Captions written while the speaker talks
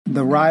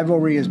The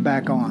rivalry is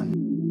back on.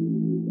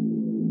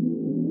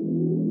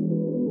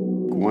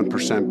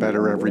 1%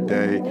 better every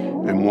day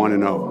and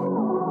 1-0.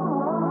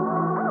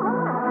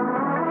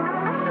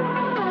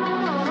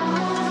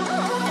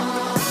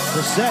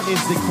 The set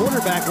is the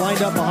quarterback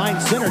lined up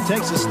behind center,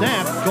 takes a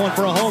snap, going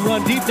for a home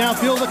run deep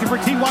downfield, looking for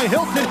T.Y.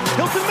 Hilton.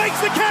 Hilton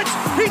makes the catch.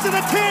 He's in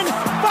the 10,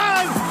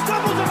 5,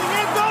 stumbles in the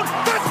end zone,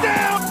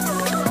 touchdown!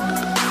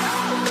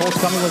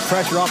 Colts coming with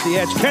pressure off the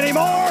edge. Kenny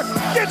Moore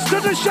gets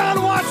to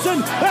Deshaun Watson.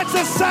 That's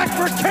a sack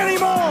for Kenny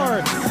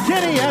Moore.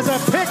 Kenny has a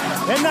pick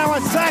and now a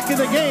sack in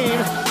the game.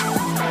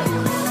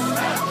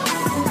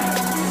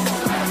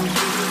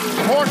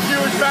 The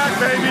horseshoe is back,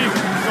 baby.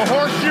 The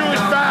horseshoe is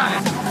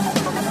back.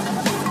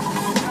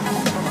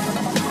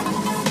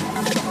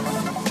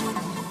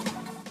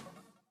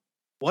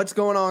 What's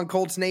going on,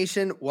 Colts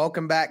Nation?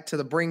 Welcome back to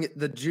the Bring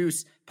the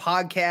Juice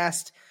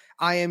podcast.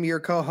 I am your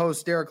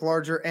co-host, Derek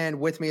Larger, and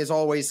with me, as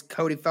always,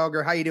 Cody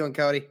Felger. How you doing,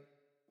 Cody?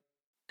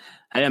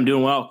 Hey, I'm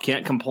doing well.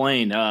 Can't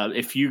complain.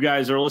 If you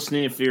guys are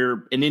listening, if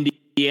you're in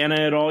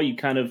Indiana at all, you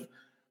kind of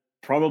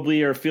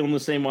probably are feeling the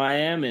same way I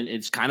am, and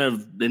it's kind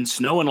of been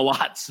snowing a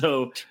lot.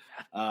 So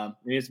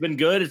it's been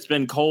good. It's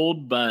been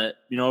cold, but,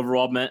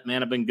 overall, man,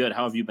 I've been good.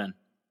 How have you been?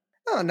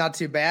 Oh, not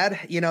too bad.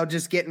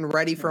 Just getting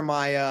ready for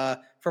my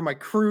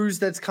cruise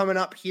that's coming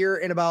up here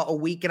in about a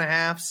week and a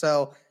half.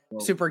 So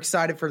super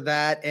excited for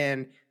that.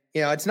 And,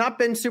 it's not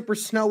been super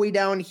snowy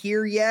down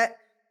here yet.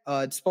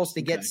 It's supposed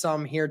to get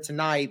some here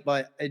tonight,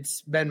 but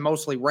it's been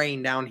mostly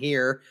rain down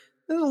here.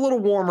 It's a little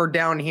warmer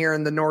down here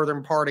in the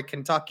northern part of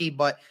Kentucky.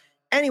 But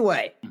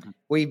anyway,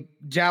 we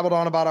jabbled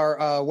on about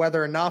our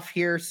weather enough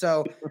here.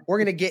 So we're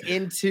going to get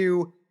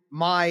into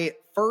my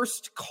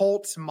first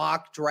Colts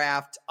mock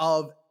draft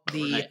of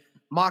the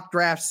mock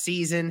draft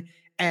season.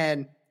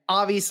 And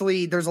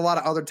obviously there's a lot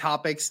of other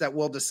topics that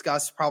we'll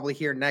discuss probably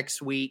here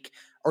next week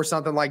or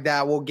something like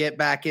that. We'll get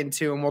back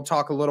into, and we'll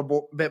talk a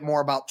little bit more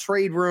about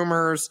trade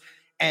rumors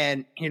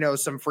and,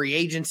 some free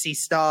agency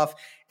stuff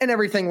and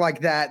everything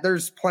like that.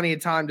 There's plenty of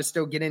time to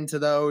still get into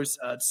those.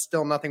 It's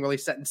still nothing really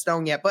set in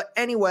stone yet. But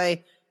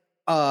anyway,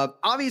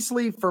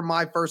 obviously for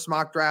my first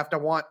mock draft, I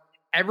want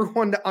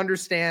everyone to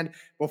understand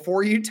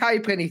before you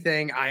type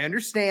anything, I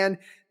understand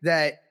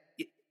that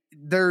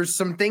there's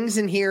some things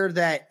in here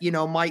that,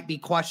 might be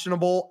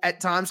questionable at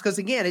times. Because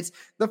again, it's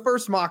the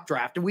first mock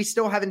draft and we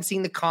still haven't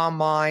seen the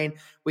combine.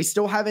 We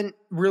still haven't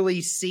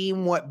really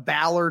seen what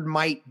Ballard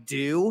might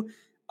do.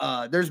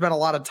 There's been a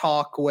lot of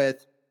talk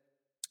with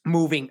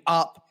moving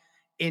up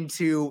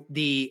into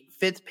the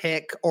 5th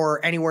pick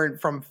or anywhere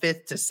from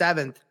 5th to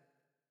 7th.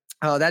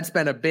 That's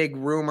been a big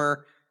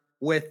rumor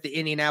with the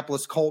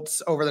Indianapolis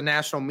Colts over the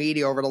national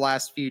media over the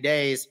last few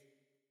days,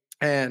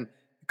 and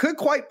could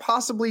quite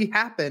possibly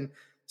happen.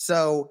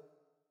 So,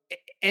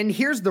 and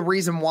here's the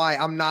reason why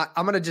I'm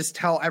going to just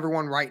tell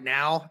everyone right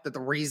now that the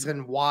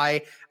reason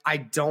why I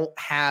don't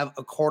have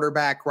a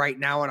quarterback right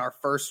now in our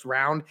first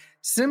round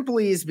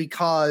simply is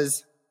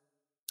because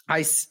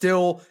I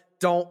still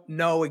don't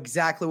know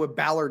exactly what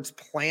Ballard's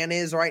plan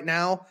is right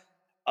now.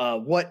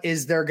 What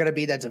is there going to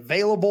be that's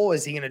available?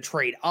 Is he going to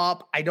trade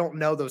up? I don't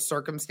know those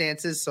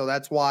circumstances. So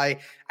that's why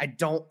I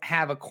don't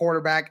have a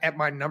quarterback at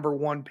my number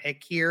 1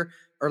 pick here,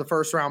 or the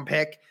first round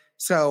pick.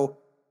 So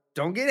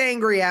don't get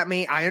angry at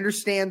me. I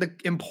understand the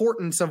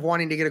importance of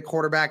wanting to get a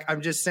quarterback. I'm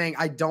just saying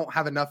I don't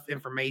have enough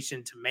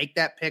information to make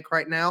that pick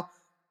right now.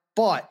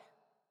 But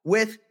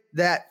with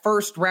that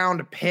first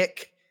round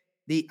pick,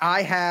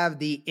 I have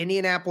the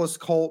Indianapolis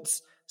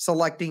Colts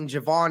selecting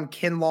Javon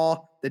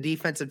Kinlaw, the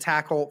defensive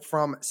tackle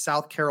from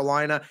South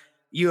Carolina.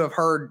 You have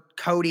heard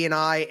Cody and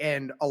I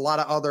and a lot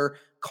of other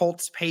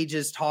Colts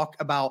pages talk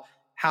about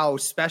how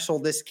special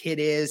this kid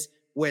is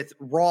with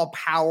raw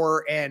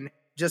power and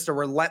just a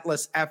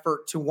relentless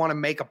effort to want to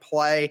make a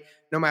play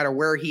no matter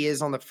where he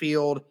is on the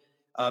field.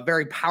 A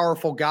very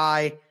powerful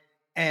guy.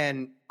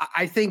 And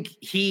I think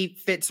he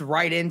fits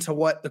right into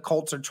what the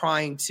Colts are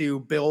trying to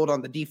build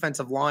on the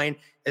defensive line,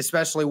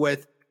 especially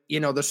with,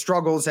 the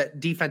struggles at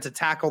defensive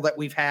tackle that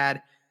we've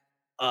had.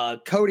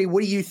 Cody,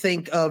 what do you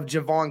think of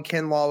Javon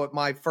Kinlaw with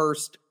my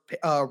first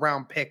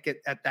round pick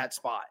at that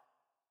spot?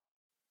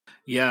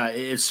 Yeah,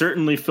 it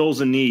certainly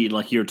fills a need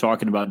like you were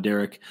talking about,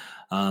 Derek.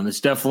 It's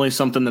definitely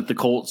something that the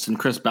Colts and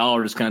Chris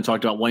Ballard has kind of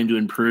talked about wanting to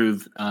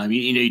improve.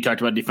 You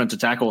talked about defensive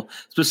tackle,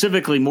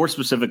 more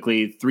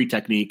specifically 3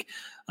 technique.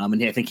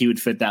 And I think he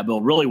would fit that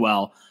bill really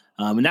well.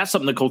 And that's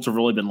something the Colts have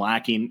really been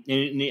lacking.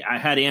 And I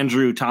had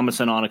Andrew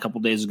Thomason on a couple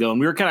of days ago, and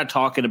we were kind of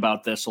talking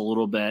about this a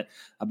little bit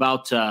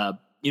about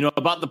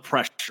the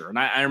pressure. And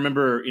I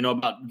remember,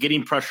 about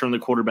getting pressure on the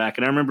quarterback.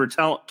 And I remember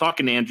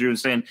talking to Andrew and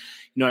saying,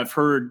 I've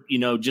heard,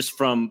 just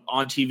from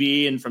on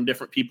TV and from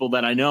different people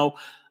that I know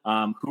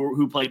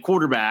who play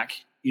quarterback,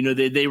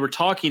 they were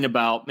talking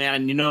about,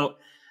 man,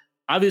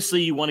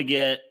 obviously you want to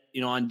get,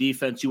 on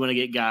defense, you want to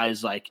get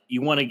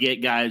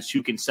guys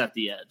who can set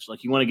the edge.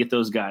 Like you want to get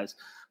those guys.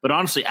 But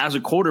honestly, as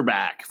a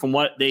quarterback, from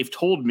what they've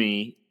told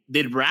me,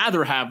 they'd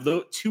rather have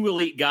the 2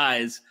 elite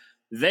guys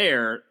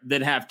there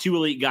than have 2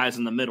 elite guys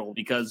in the middle,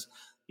 because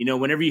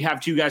whenever you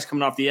have two guys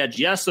coming off the edge,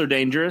 yes, they're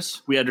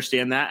dangerous. We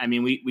understand that. I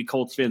mean, we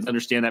Colts fans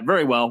understand that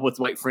very well with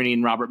Dwight Freeney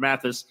and Robert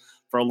Mathis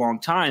for a long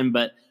time.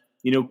 But,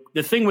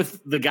 the thing with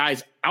the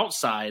guys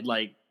outside,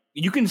 like,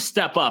 you can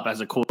step up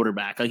as a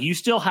quarterback. Like, you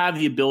still have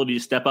the ability to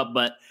step up,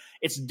 but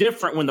it's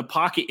different when the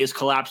pocket is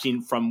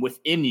collapsing from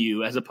within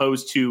you as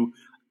opposed to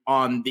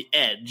on the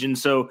edge. And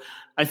so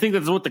I think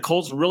that's what the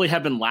Colts really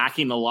have been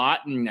lacking a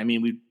lot. And I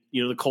mean,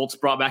 the Colts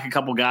brought back a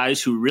couple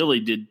guys who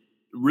really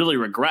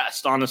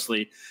regressed,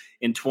 honestly,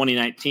 in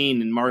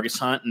 2019, and Marcus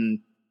Hunt, and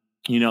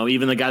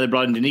even the guy that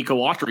brought in Danico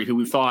Autry, who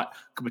we thought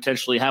could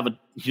potentially have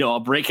a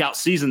breakout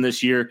season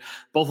this year.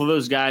 Both of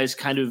those guys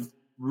kind of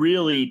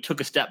really took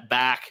a step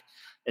back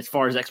as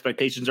far as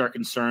expectations are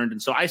concerned. And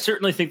so I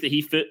certainly think that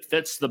he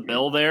fits the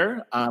bill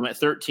there at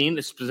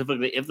 13,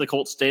 specifically if the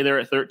Colts stay there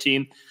at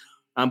 13.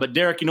 But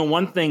Derek,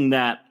 one thing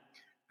that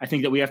I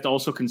think that we have to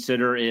also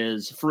consider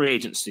is free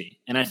agency.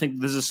 And I think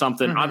this is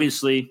something,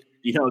 obviously,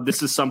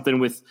 this is something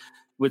with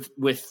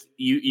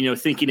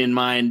thinking in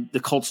mind, the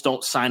Colts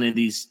don't sign any of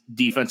these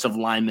defensive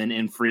linemen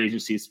in free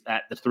agencies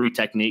at the 3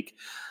 technique.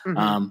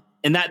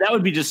 And that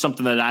would be just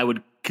something that I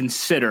would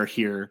consider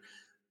here.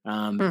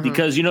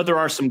 Because, there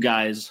are some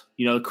guys,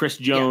 Chris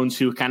Jones,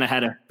 who kind of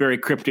had a very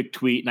cryptic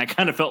tweet, and I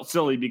kind of felt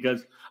silly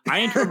because I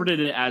interpreted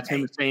it as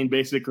him saying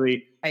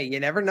basically, hey, you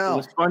never know. It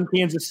was fun,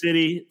 Kansas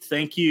City.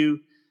 Thank you.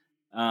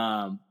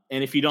 And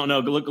if you don't know,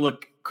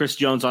 look Chris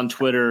Jones on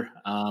Twitter.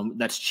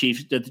 That's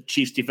the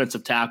Chiefs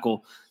defensive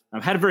tackle.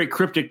 Had a very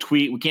cryptic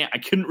tweet. I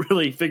couldn't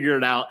really figure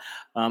it out.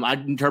 I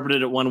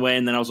interpreted it one way,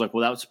 and then I was like,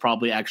 well, that was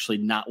probably actually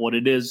not what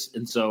it is.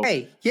 And so,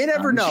 hey, you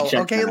never know.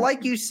 Okay.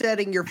 Like you said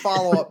in your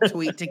follow-up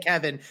tweet to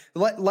Kevin,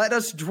 let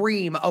us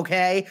dream.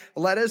 Okay.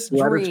 Let us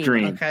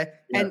dream. Okay.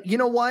 Yeah. And you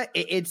know what?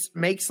 It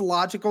makes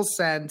logical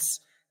sense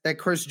that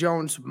Chris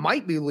Jones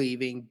might be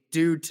leaving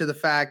due to the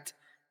fact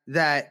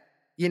that,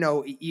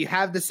 you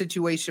have the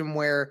situation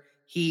where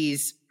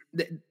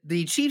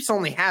the Chiefs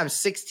only have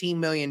 $16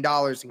 million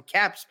in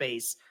cap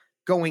space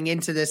going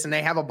into this, and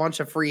they have a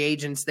bunch of free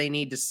agents they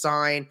need to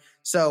sign.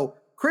 So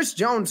Chris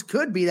Jones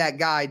could be that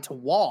guy to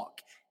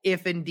walk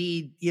if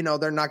indeed,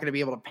 they're not going to be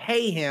able to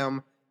pay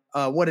him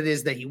what it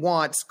is that he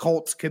wants.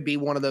 Colts could be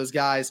one of those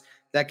guys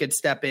that could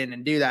step in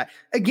and do that.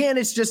 Again,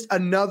 it's just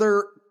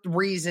another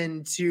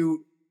reason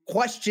to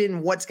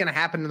question what's going to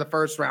happen in the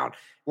first round.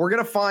 We're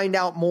going to find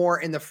out more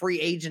in the free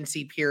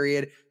agency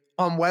period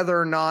on whether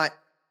or not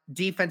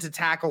defensive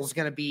tackle is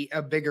going to be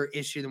a bigger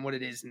issue than what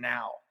it is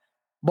now.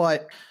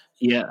 But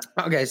yeah.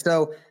 Okay,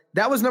 so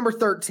that was number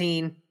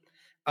 13.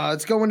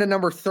 Let's go into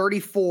number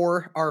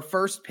 34, our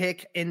first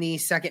pick in the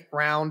second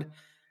round,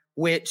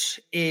 which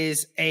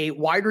is a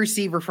wide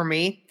receiver for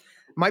me.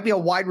 Might be a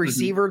wide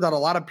receiver that a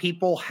lot of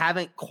people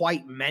haven't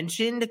quite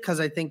mentioned, because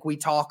I think we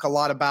talk a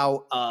lot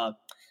about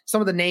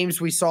some of the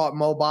names we saw at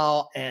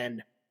Mobile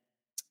and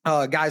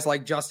guys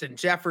like Justin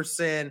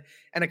Jefferson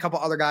and a couple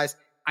other guys.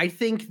 I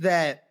think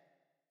that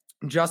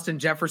Justin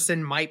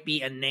Jefferson might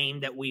be a name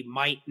that we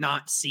might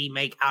not see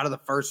make out of the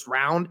first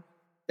round.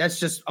 That's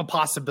just a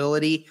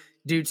possibility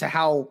due to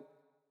how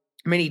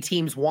many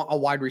teams want a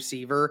wide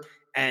receiver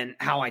and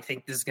how I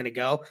think this is going to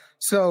go.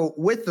 So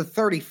with the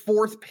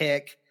 34th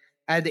pick,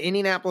 I had the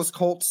Indianapolis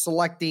Colts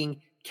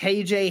selecting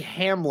KJ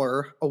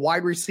Hamler, a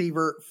wide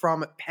receiver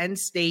from Penn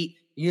State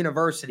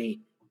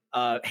University.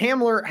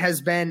 Hamler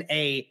has been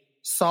a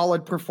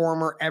solid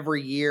performer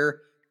every year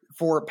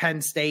for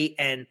Penn State,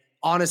 and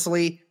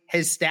honestly,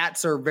 his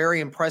stats are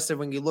very impressive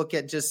when you look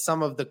at just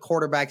some of the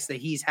quarterbacks that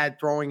he's had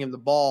throwing him the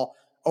ball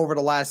over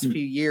the last few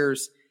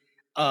years.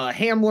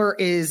 Hamler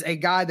is a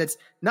guy that's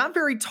not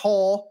very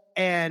tall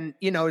and,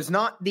 is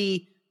not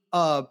the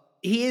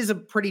he is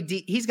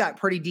he's got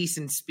pretty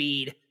decent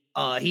speed.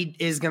 He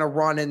is going to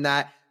run in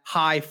that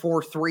high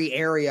 4.3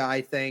 area,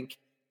 I think,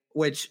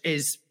 which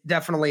is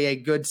definitely a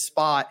good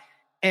spot.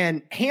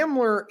 And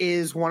Hamler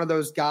is one of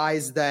those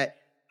guys that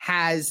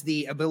has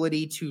the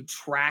ability to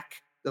track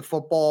the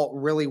football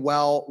really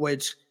well,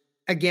 which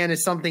again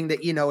is something that,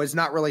 is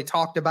not really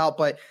talked about,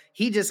 but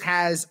he just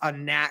has a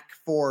knack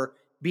for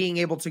being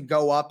able to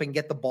go up and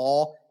get the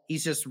ball.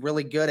 He's just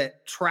really good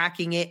at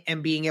tracking it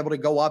and being able to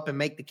go up and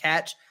make the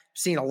catch. I've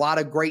seen a lot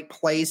of great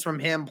plays from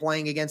him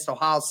playing against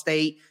Ohio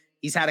State.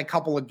 He's had a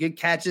couple of good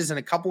catches and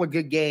a couple of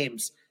good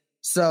games.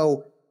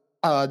 So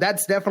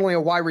that's definitely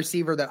a wide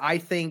receiver that I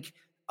think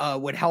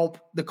would help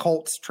the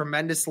Colts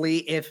tremendously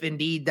if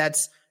indeed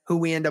that's who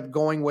we end up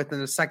going with in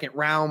the second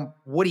round.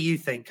 What do you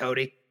think,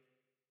 Cody?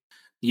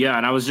 Yeah,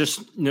 and I was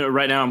just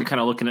right now I'm kind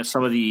of looking at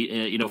some of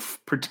the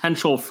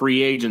potential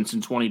free agents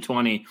in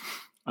 2020.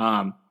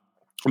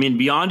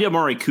 Beyond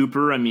Amari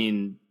Cooper,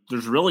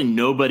 there's really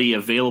nobody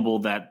available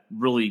that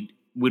really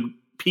would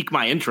pique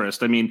my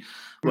interest. What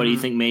do you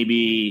think?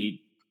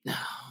 Maybe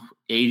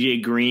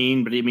AJ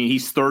Green, but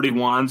he's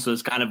 31, so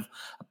it's kind of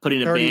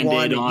putting a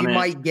Band-Aid on it. You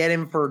might get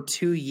him for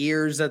 2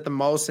 years at the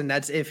most, and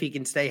that's if he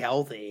can stay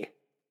healthy.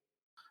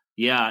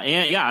 Yeah,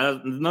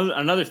 and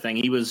another thing,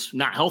 he was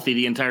not healthy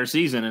the entire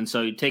season, and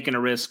so taking a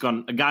risk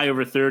on a guy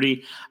over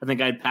 30, I think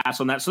I'd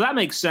pass on that. So that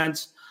makes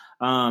sense.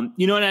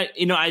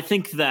 I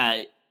think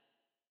that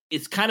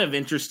it's kind of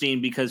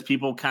interesting because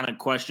people kind of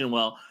question,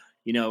 well,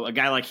 a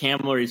guy like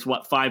Hamler, he's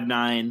 5'9",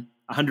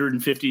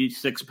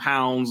 156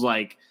 pounds.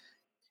 Like,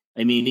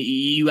 I mean,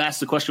 you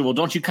ask the question, well,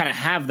 don't you kind of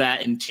have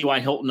that in T.Y.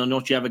 Hilton, and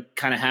don't you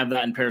kind of have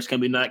that in Paris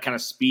Campbell, that kind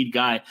of speed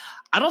guy?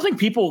 I don't think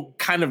people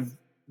kind of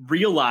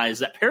realize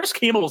that Paris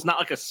Campbell is not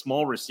like a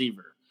small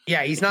receiver.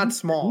 Yeah, he's not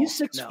small. He's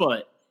 6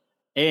 foot,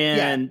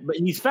 but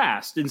he's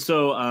fast. And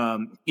so,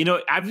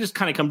 I've just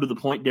kind of come to the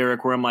point,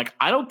 Derek, where I'm like,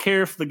 I don't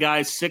care if the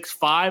guy's 6'5",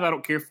 I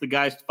don't care if the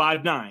guy's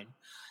 5'9".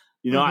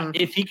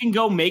 If he can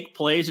go make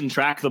plays and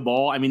track the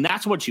ball, I mean,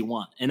 that's what you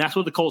want. And that's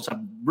what the Colts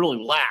have really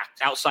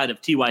lacked outside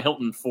of T.Y.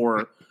 Hilton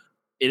over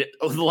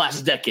the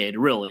last decade,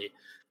 really.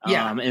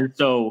 Yeah. And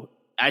so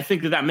I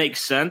think that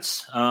makes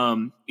sense.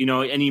 And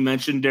you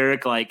mentioned,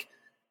 Derek, like,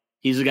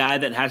 he's a guy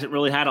that hasn't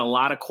really had a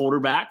lot of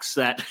quarterbacks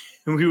that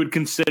we would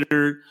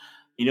consider,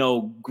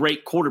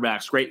 great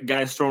quarterbacks, great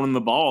guys throwing the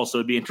ball. So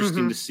it'd be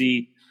interesting to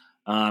see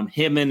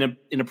him in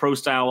a pro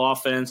style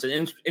offense,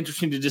 and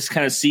interesting to just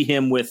kind of see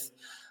him with,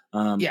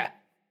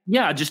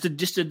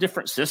 just a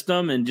different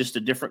system and just a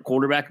different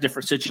quarterback,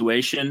 different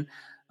situation.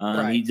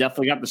 He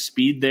definitely got the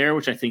speed there,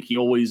 which I think he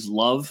always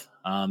loved.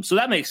 So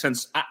that makes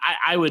sense.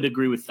 I would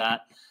agree with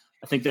that.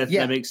 I think that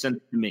makes sense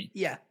to me.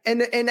 Yeah.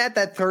 And at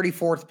that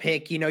 34th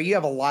pick, you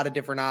have a lot of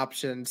different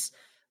options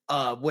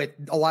with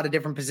a lot of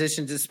different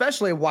positions,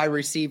 especially a wide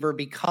receiver,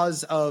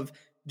 because of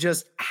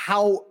just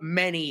how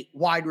many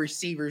wide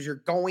receivers you're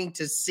going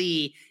to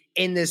see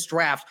in this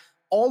draft,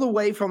 all the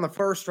way from the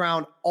first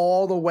round,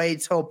 all the way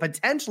till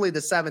potentially the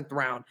 7th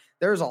round.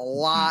 There's a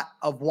lot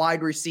of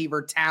wide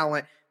receiver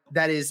talent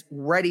that is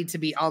ready to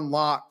be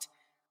unlocked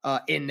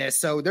in this.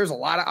 So there's a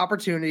lot of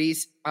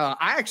opportunities.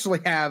 I actually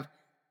have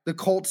the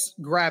Colts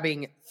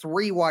grabbing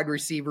 3 wide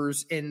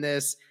receivers in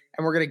this,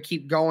 and we're going to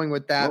keep going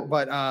with that.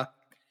 Whoa.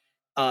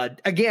 But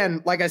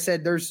again, like I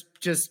said, this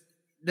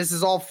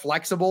is all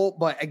flexible.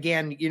 But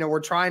again, we're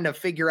trying to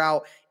figure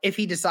out if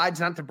he decides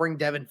not to bring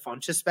Devin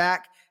Funchess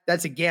back.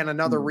 That's, again,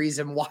 another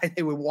reason why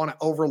they would want to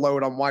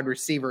overload on wide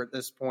receiver at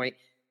this point.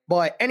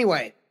 But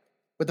anyway,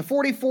 with the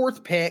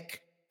 44th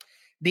pick,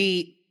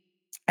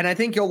 and I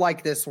think you'll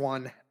like this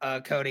one,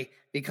 Cody,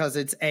 because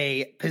it's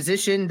a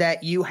position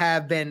that you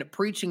have been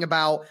preaching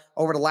about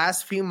over the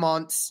last few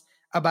months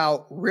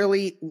about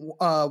really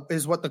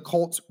is what the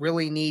Colts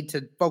really need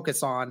to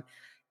focus on.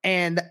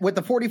 And with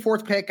the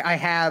 44th pick, I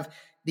have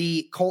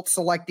the Colts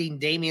selecting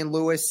Damian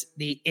Lewis,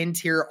 the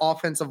interior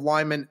offensive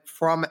lineman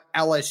from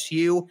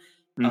LSU.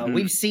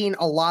 We've seen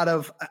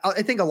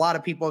I think a lot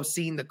of people have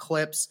seen the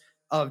clips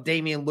of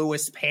Damian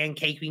Lewis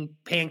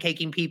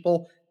pancaking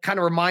people. Kind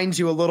of reminds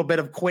you a little bit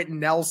of Quentin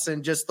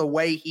Nelson, just the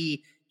way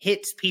he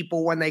hits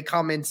people when they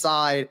come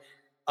inside.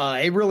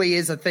 It really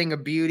is a thing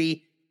of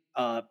beauty.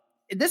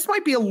 This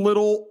might be a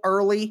little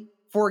early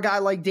for a guy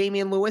like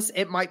Damian Lewis.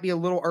 It might be a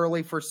little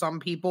early for some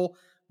people,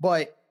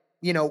 but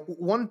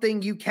one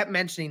thing you kept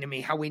mentioning to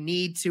me, how we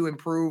need to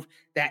improve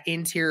that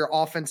interior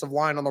offensive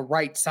line on the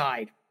right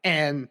side.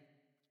 And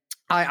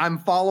I'm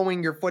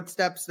following your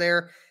footsteps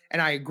there,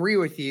 and I agree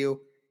with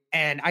you.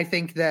 And I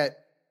think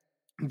that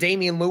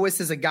Damian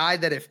Lewis is a guy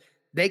that if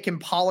they can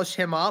polish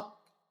him up,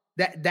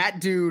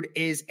 that dude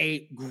is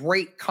a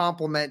great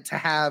compliment to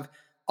have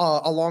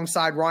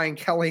alongside Ryan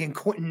Kelly and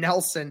Quentin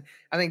Nelson.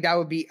 I think that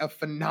would be a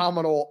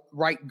phenomenal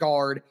right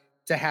guard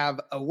to have.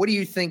 What do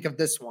you think of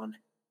this one?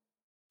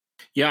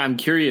 Yeah, I'm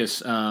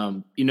curious.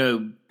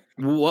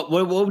 What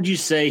would you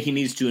say he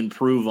needs to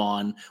improve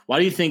on? Why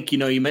do you think,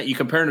 you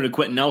compared him to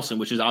Quentin Nelson,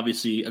 which is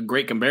obviously a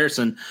great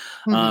comparison.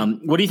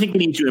 What do you think he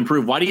needs to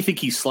improve? Why do you think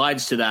he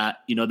slides to that,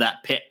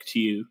 that pick to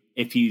you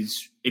if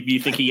you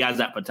think he has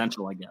that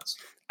potential, I guess?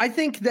 I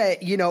think that,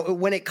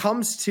 when it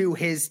comes to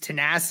his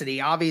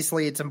tenacity,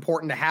 obviously it's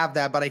important to have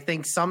that, but I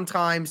think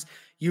sometimes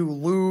you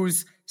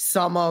lose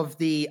some of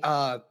the,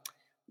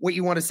 what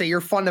you want to say,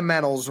 your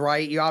fundamentals,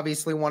 right? You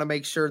obviously want to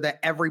make sure that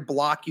every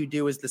block you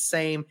do is the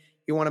same.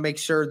 You want to make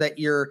sure that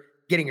you're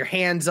getting your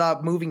hands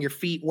up, moving your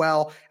feet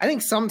well. I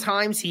think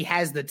sometimes he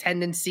has the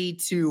tendency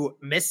to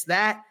miss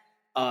that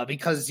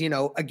because,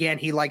 again,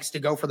 he likes to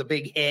go for the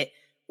big hit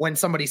when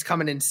somebody's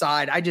coming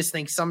inside. I just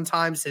think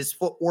sometimes his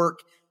footwork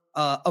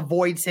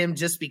avoids him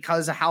just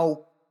because of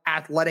how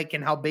athletic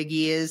and how big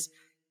he is.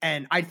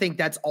 And I think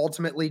that's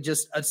ultimately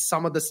just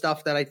some of the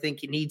stuff that I think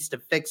he needs to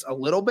fix a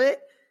little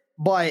bit.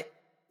 But,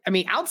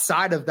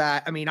 outside of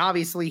that,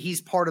 obviously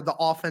he's part of the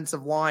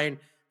offensive line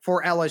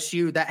for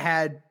LSU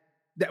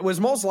that was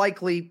most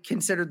likely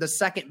considered the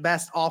second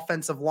best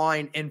offensive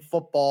line in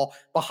football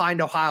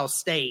behind Ohio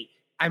State.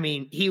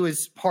 He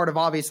was part of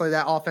obviously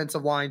that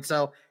offensive line.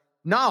 So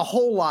not a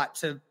whole lot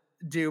to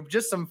do,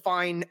 just some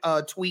fine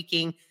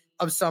tweaking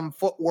of some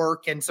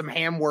footwork and some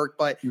hand work.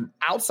 But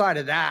outside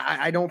of that,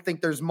 I don't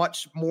think there's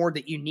much more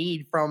that you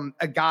need from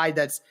a guy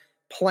that's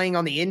playing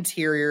on the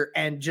interior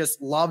and just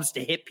loves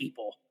to hit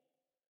people.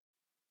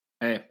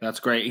 Hey, that's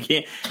great.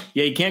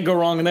 You can't go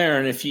wrong there.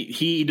 And if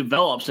he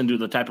develops into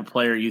the type of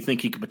player you think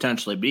he could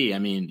potentially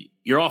be,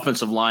 your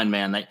offensive line,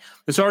 man,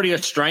 it's already a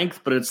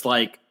strength, but it's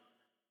like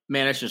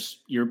man, it's just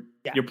you're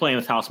playing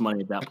with house money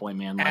at that point,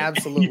 man. Like,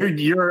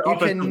 absolutely. You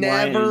can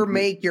never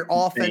make your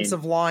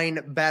offensive line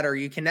better.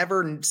 You can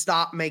never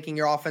stop making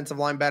your offensive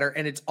line better,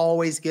 and it's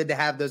always good to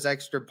have those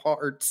extra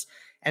parts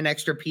and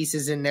extra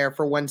pieces in there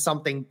for when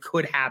something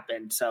could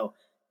happen. So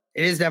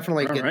it is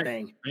definitely a good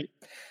thing. Right.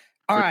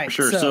 All right, for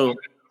sure. So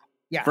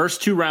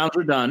first 2 rounds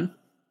are done.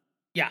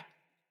 Yeah.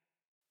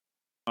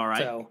 All right.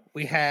 So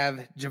we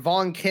have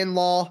Javon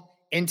Kinlaw,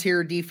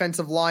 interior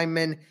defensive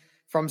lineman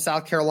from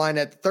South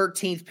Carolina at the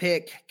 13th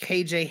pick,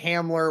 KJ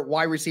Hamler,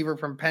 wide receiver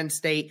from Penn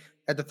State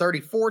at the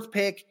 34th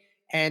pick.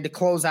 And to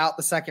close out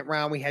the second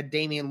round, we had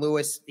Damian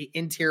Lewis, the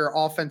interior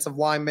offensive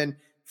lineman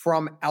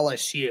from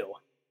LSU.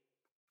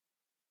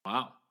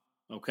 Wow.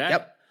 Okay.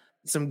 Yep.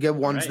 Some good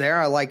ones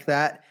there. I like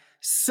that.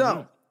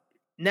 So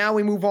now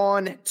we move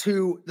on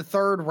to the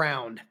third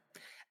round.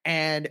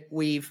 And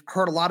we've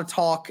heard a lot of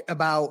talk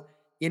about,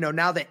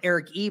 now that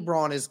Eric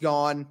Ebron is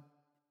gone,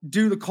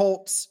 do the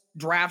Colts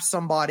draft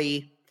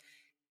somebody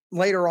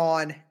later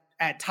on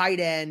at tight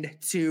end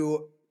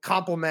to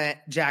complement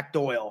Jack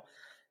Doyle?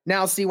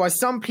 Now, see why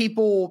some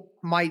people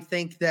might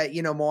think that,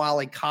 Mo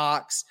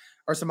Alie-Cox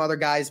or some other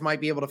guys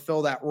might be able to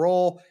fill that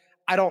role.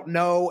 I don't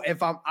know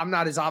if I'm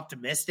not as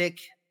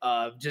optimistic,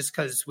 just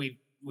because we've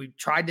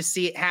tried to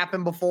see it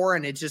happen before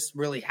and it just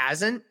really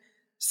hasn't.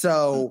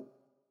 So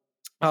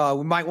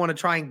we might want to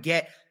try and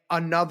get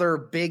another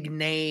big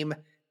name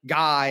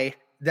guy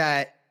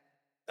that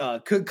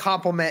could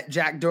complement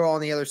Jack Doyle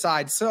on the other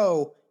side.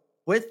 So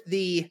with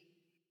the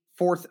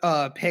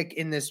 4th pick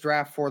in this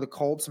draft for the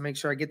Colts, make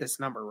sure I get this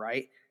number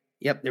right.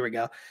 Yep, there we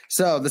go.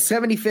 So the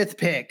 75th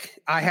pick,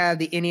 I have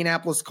the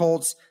Indianapolis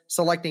Colts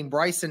selecting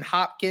Brycen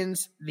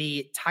Hopkins,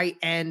 the tight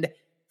end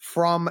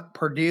from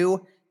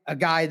Purdue, a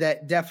guy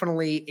that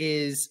definitely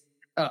is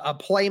a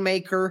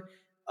playmaker,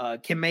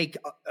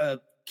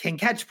 can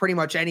catch pretty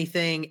much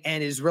anything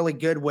and is really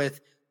good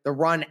with the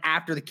run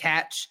after the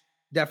catch,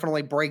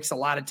 definitely breaks a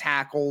lot of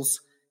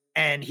tackles,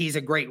 and he's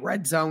a great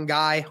red zone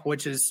guy,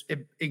 which is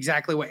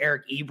exactly what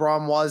Eric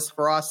Ebron was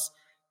for us.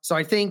 So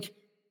I think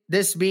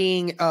this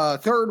being a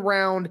third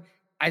round,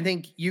 I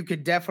think you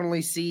could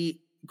definitely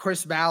see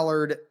Chris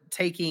Ballard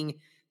taking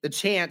the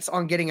chance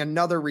on getting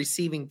another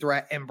receiving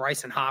threat in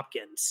Brycen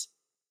Hopkins.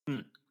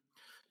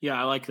 Yeah,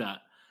 I like that.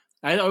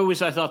 I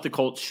thought the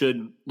Colts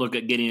should look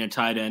at getting a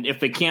tight end. If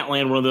they can't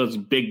land one of those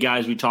big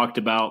guys we talked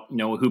about,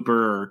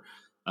 Hooper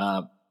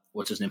or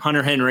what's his name,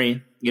 Hunter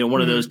Henry,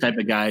 one of those type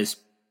of guys,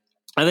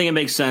 I think it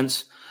makes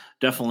sense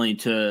definitely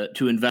to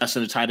invest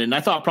in a tight end.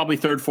 I thought probably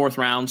 3rd, 4th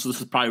round, so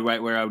this is probably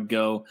right where I would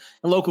go.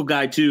 A local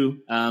guy too,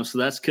 so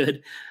that's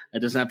good. It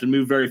doesn't have to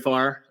move very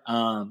far.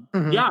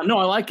 Yeah, no,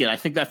 I like it. I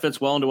think that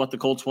fits well into what the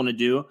Colts want to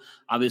do.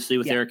 Obviously,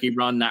 with Eric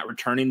Ebron not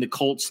returning, the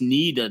Colts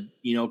need a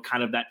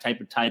kind of that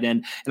type of tight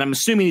end. And I'm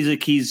assuming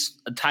he's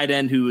a tight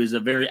end who is a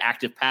very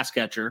active pass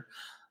catcher.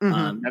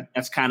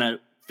 That's kind of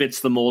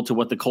fits the mold to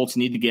what the Colts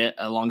need to get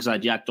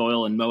alongside Jack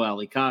Doyle and Mo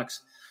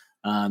Alie-Cox.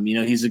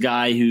 He's a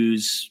guy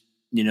who's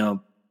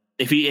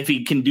if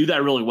he can do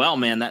that really well,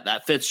 man,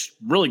 that fits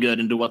really good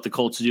into what the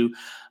Colts do.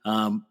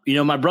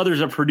 My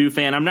brother's a Purdue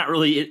fan. I'm not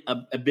really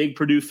a big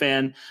Purdue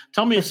fan.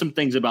 Tell me some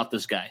things about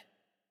this guy.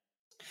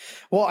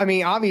 Well, I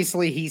mean,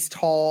 obviously he's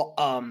tall.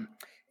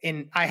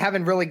 And I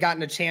haven't really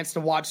gotten a chance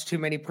to watch too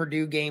many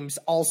Purdue games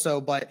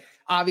also, but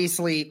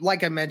obviously,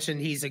 like I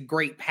mentioned, he's a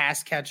great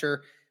pass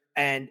catcher.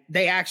 And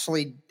they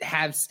actually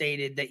have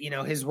stated that,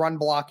 his run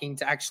blocking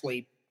to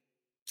actually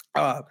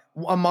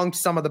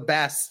amongst some of the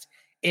best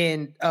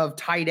of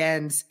tight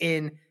ends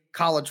in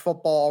college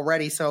football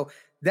already. So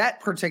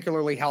that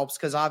particularly helps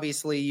because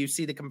obviously you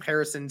see the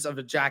comparisons of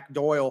a Jack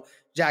Doyle.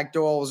 Jack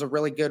Doyle was a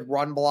really good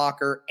run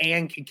blocker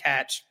and can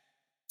catch.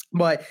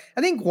 But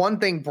I think one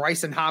thing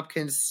Brycen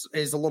Hopkins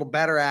is a little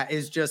better at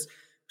is just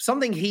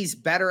something he's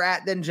better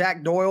at than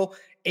Jack Doyle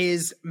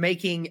is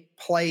making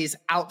plays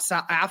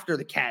outside after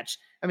the catch.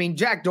 I mean,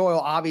 Jack Doyle,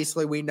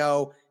 obviously we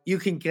know you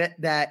can get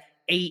that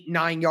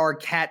 8-9 yard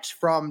catch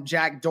from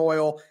Jack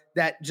Doyle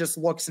that just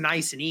looks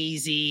nice and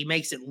easy,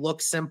 makes it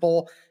look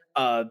simple.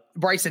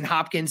 Brycen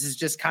Hopkins is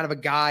just kind of a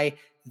guy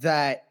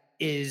that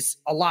is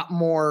a lot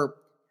more,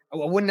 I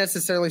wouldn't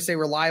necessarily say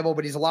reliable,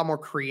 but he's a lot more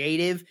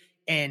creative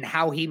in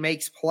how he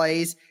makes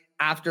plays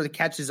after the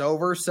catch is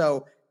over.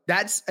 So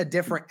that's a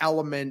different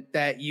element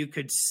that you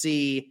could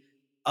see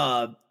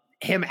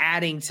him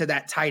adding to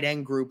that tight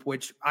end group,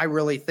 which I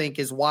really think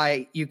is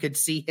why you could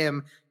see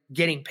him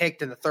getting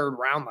picked in the 3rd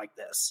round like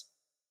this.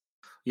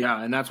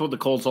 Yeah, and that's what the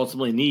Colts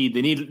ultimately need.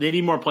 They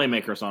need more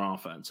playmakers on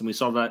offense, and we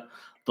saw that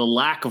the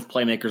lack of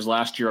playmakers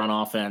last year on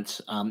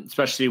offense,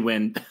 especially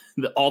when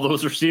all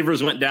those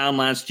receivers went down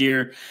last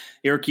year.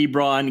 Eric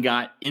Ebron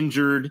got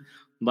injured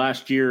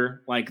last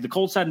year. Like the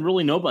Colts had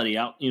really nobody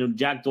out.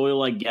 Jack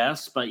Doyle, I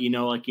guess, but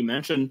like you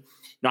mentioned,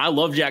 I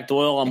love Jack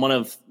Doyle. I'm one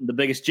of the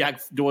biggest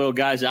Jack Doyle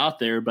guys out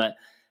there, but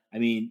I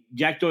mean,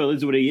 Jack Doyle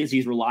is what he is.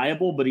 He's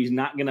reliable, but he's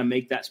not going to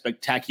make that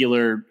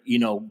spectacular,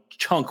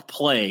 chunk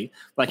play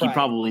like you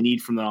probably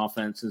need from the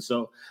offense. And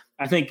so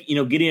I think,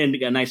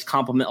 getting a nice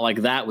compliment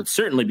like that would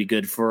certainly be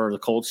good for the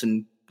Colts.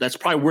 And that's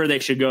probably where they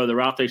should go, the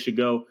route they should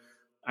go.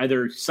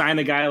 either sign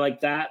a guy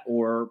like that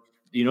or,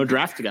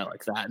 draft a guy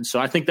like that. And so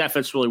I think that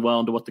fits really well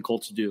into what the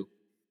Colts do.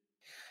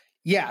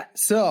 Yeah.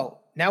 So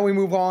now we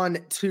move on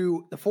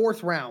to the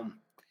 4th round,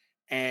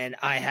 and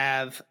I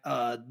have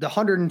the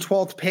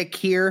 112th pick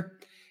here.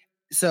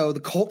 So the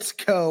Colts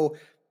go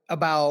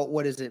about,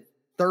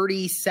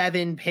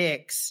 37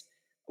 picks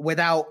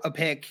without a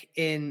pick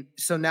in.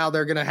 So now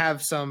they're going to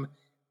have some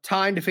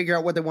time to figure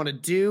out what they want to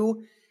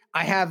do.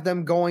 I have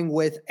them going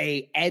with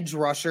a edge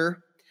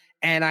rusher,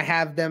 and I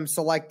have them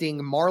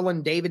selecting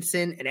Marlon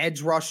Davidson, an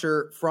edge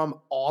rusher from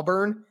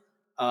Auburn.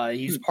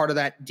 He's part of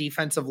that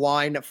defensive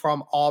line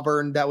from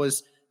Auburn that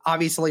was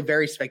obviously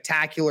very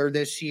spectacular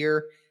this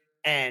year.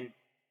 And,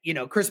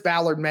 Chris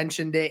Ballard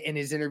mentioned it in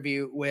his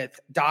interview with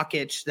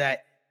Dockich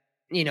that,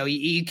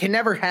 you can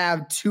never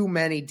have too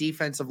many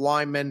defensive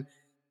linemen.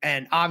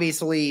 And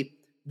obviously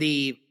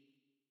the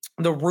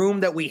room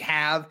that we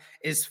have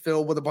is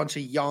filled with a bunch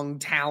of young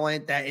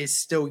talent that is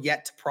still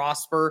yet to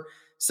prosper.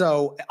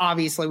 So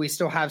obviously we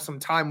still have some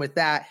time with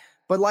that.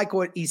 But like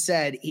what he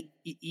said,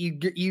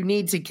 you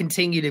need to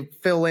continue to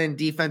fill in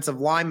defensive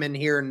linemen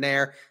here and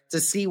there to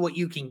see what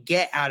you can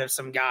get out of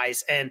some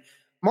guys. And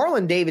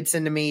Marlon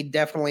Davidson, to me,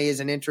 definitely is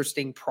an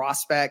interesting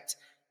prospect.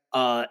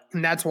 And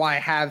that's why I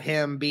have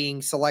him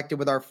being selected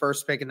with our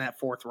first pick in that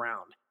 4th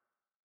round.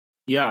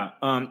 Yeah.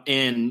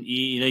 And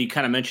you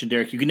kind of mentioned,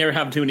 Derek, you can never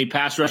have too many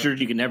pass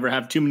rushers. You can never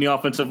have too many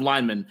offensive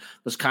linemen.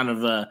 That's kind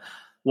of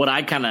what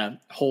I kind of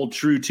hold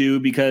true to,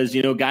 because,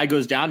 guy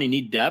goes down, you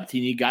need depth.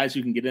 You need guys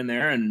who can get in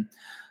there. And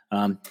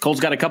Colts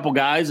got a couple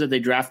guys that they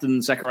drafted in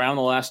the 2nd round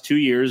the last 2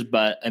 years.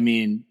 But I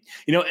mean,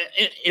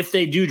 if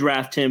they do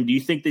draft him, do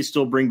you think they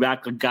still bring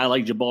back a guy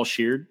like Jabal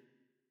Sheard?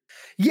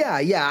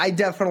 Yeah, I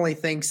definitely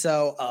think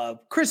so.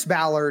 Chris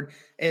Ballard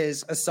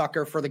is a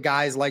sucker for the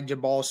guys like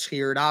Jabal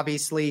Sheard.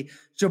 Obviously,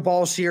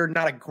 Jabal Sheard,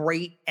 not a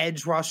great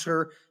edge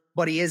rusher,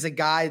 but he is a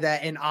guy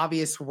that in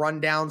obvious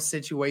rundown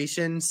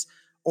situations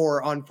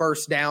or on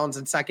first downs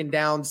and second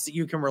downs,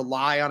 you can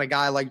rely on a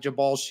guy like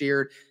Jabal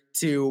Sheard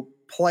to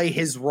play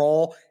his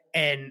role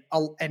and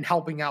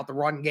helping out the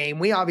run game.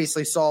 We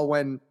obviously saw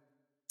when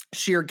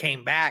Sheard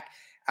came back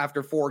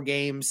after 4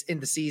 games in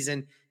the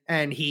season,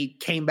 and he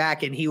came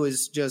back and he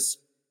was just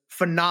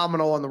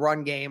phenomenal in the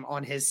run game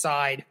on his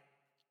side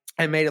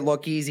and made it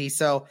look easy.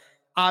 So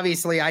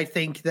obviously I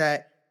think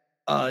that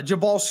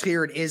Jabal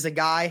Sheard is a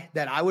guy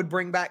that I would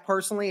bring back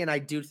personally. And I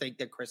do think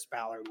that Chris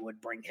Ballard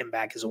would bring him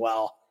back as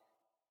well.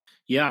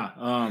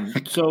 Yeah.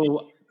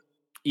 So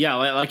yeah,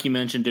 like you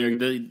mentioned, Derek,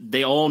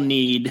 they all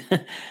need,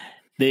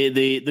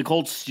 the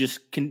Colts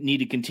just need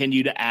to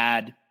continue to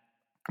add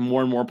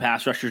more and more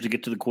pass rushers to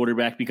get to the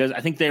quarterback, because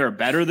I think they are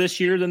better this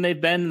year than they've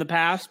been in the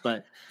past,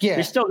 but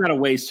they still got a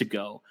ways to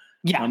go.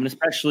 Yeah. And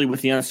especially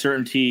with the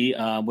uncertainty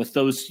with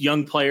those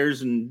young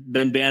players and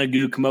Ben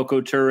Banogu,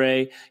 Kamoko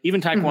Toure,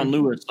 even Tyquan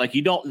Lewis. Like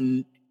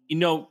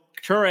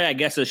Toure, I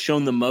guess, has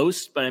shown the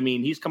most, but I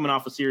mean, he's coming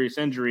off a serious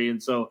injury.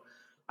 And so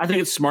I think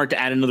it's smart to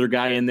add another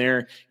guy in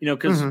there,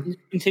 because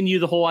continue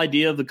the whole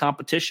idea of the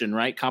competition,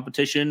 right?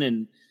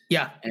 Competition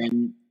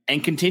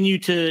and continue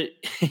to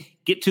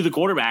get to the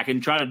quarterback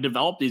and try to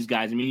develop these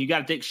guys. I mean, you got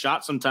to take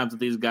shots sometimes with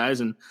these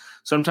guys, and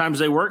sometimes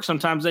they work,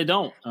 sometimes they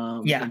don't.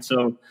 And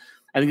so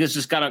I think it's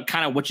just got to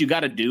kind of what you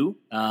got to do.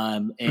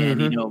 I'm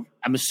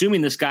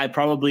assuming this guy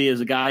probably is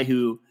a guy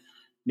who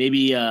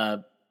maybe,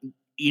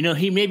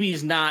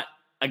 he's not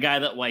a guy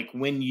that, like,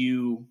 when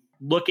you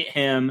look at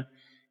him,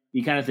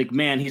 you kind of think,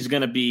 man, he's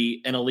going to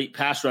be an elite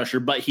pass rusher,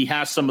 but he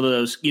has some of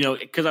those,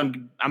 because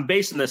I'm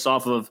basing this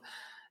off of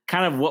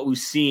kind of what we've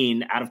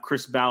seen out of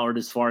Chris Ballard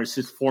as far as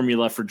his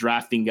formula for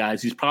drafting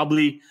guys. He's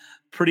probably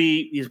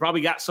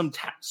got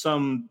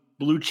some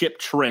blue chip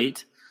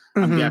trait,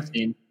 I'm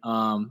guessing.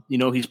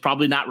 He's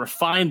probably not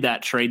refined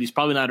that trait. He's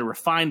probably not a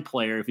refined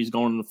player if he's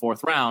going in the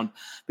 4th round,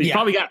 but he's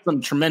probably got some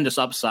tremendous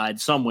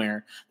upside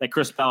somewhere that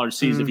Chris Ballard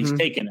sees if he's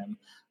taking him.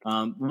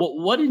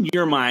 What in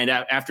your mind,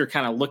 after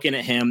kind of looking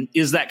at him,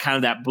 is that kind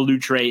of that blue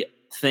trait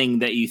thing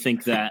that you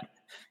think that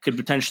could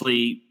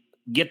potentially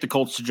get the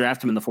Colts to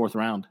draft him in the 4th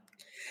round?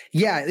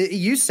 Yeah,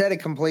 you said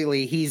it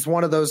completely. He's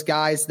one of those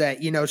guys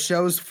that,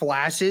 shows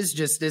flashes,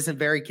 just isn't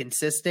very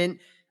consistent.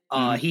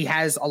 He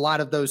has a lot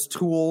of those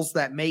tools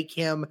that make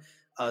him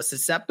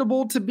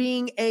susceptible to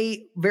being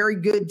a very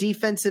good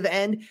defensive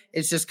end.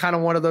 It's just kind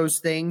of one of those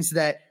things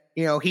that,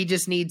 he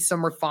just needs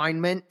some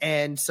refinement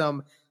and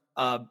some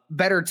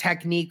better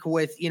technique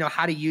with,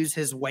 how to use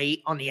his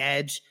weight on the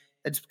edge.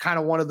 It's kind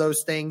of one of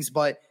those things,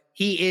 but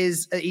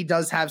he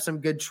does have some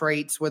good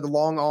traits with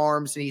long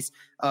arms, and he's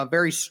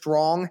very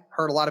strong.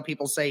 Heard a lot of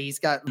people say he's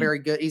got a very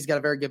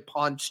good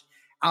punch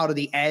out of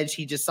the edge.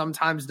 He just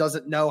sometimes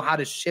doesn't know how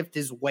to shift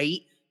his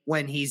weight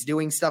when he's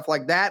doing stuff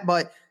like that.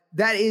 But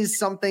that is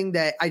something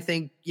that I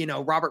think,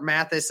 Robert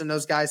Mathis and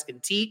those guys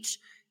can teach.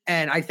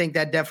 And I think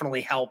that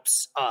definitely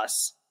helps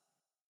us.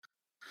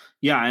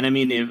 Yeah. And I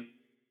mean,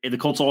 if the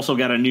Colts also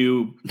got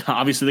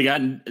obviously they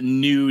got a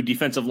new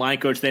defensive line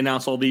coach. They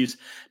announced all these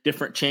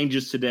different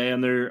changes today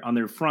on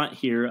their front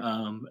here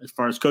as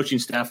far as coaching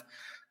staff.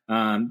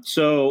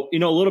 So, a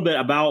little bit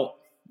about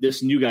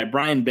this new guy,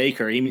 Brian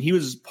Baker. I mean, he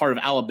was part of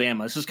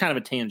Alabama. This is kind of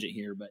a tangent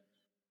here, but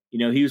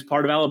he was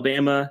part of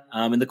Alabama,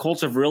 and the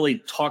Colts have really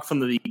talked from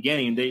the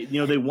beginning.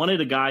 They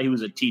wanted a guy who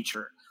was a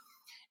teacher,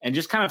 and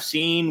just kind of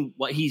seeing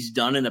what he's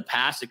done in the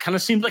past, it kind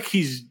of seems like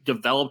he's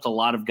developed a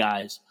lot of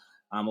guys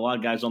on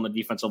the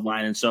defensive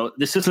line. And so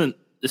this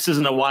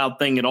isn't a wild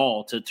thing at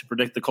all to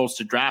predict the Colts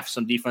to draft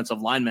some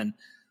defensive linemen.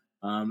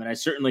 And I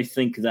certainly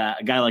think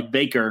that a guy like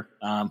Baker,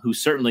 who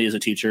certainly is a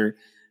teacher,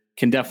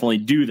 can definitely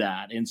do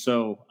that. And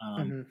so,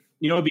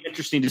 it'd be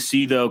interesting to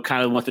see, though,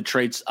 kind of what the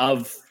traits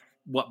of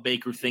what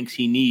Baker thinks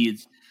he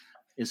needs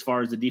as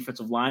far as the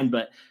defensive line.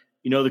 But,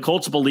 the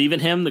Colts believe in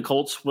him. The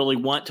Colts really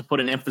want to put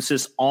an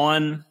emphasis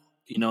on,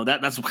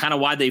 that's kind of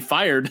why they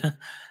fired.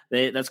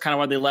 That's kind of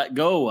why they let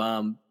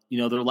go,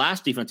 their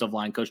last defensive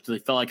line coach. They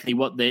felt like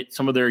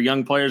some of their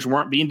young players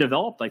weren't being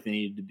developed like they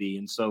needed to be.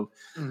 And so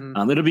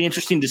it'll be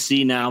interesting to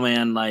see now,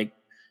 man,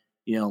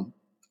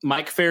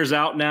 Mike Fair's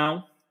out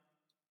now.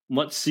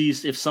 Let's see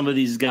if some of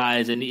these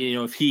guys, and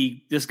if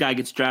this guy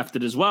gets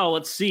drafted as well,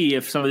 let's see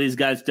if some of these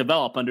guys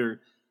develop under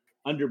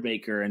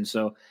Baker. And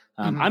so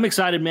I'm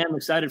excited, man. I'm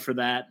excited for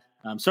that.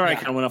 I'm sorry I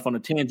kind of went off on a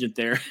tangent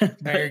there.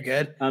 Very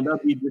good. That'll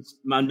be just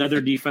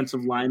another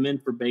defensive lineman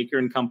for Baker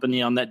and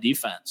company on that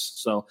defense.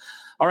 So,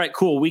 all right,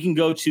 cool. We can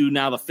go to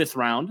now the 5th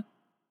round.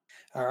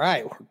 All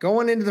right, we're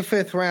going into the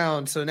 5th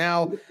round. So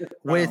now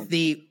with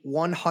the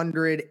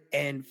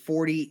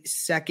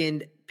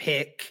 142nd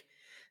pick.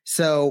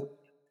 So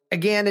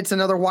again, it's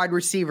another wide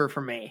receiver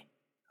for me.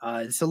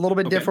 It's a little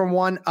bit different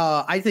one.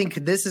 I think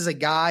this is a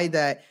guy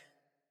that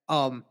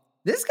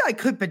this guy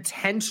could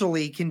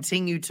potentially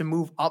continue to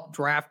move up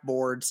draft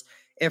boards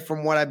if,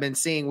 from what I've been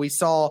seeing, we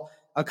saw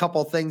a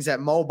couple things at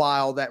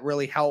Mobile that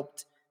really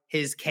helped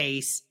his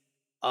case.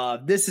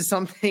 This is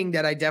something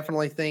that I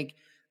definitely think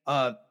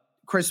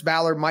Chris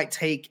Ballard might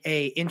take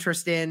a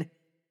interest in,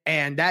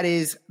 and that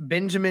is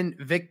Benjamin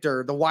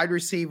Victor, the wide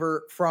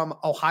receiver from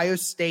Ohio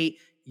State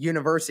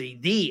University,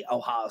 the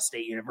Ohio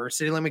State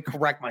University. Let me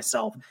correct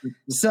myself.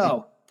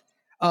 So,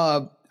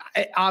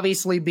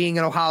 obviously, being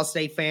an Ohio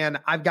State fan,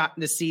 I've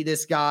gotten to see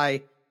this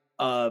guy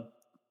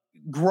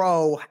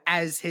grow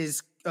as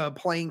his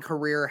playing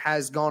career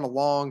has gone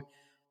along.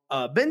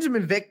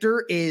 Benjamin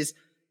Victor is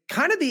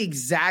kind of the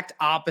exact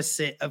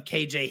opposite of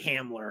KJ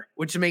Hamler,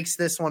 which makes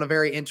this one a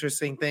very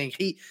interesting thing.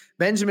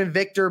 Benjamin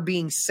Victor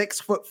being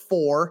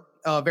 6'4",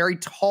 a very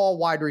tall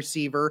wide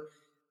receiver.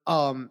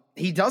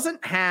 He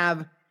doesn't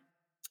have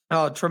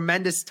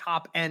tremendous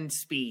top end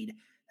speed.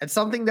 It's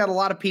something that a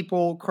lot of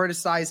people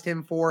criticized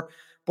him for.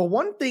 But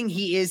one thing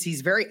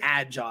he's very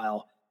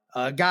agile.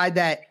 A guy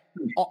that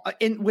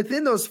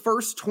within those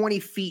first 20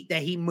 feet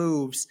that he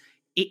moves,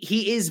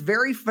 he is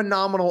very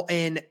phenomenal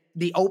in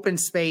the open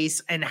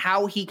space and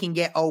how he can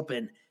get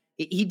open.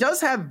 He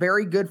does have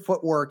very good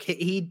footwork.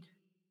 He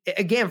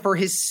again, for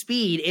his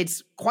speed,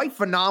 it's quite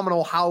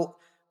phenomenal how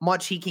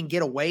much he can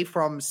get away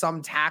from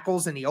some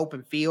tackles in the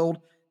open field.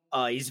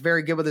 He's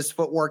very good with his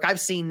footwork. I've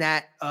seen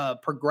that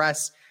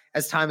progress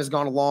as time has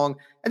gone along.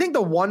 I think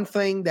the one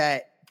thing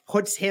that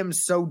puts him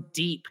so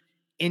deep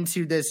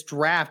into this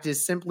draft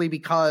is simply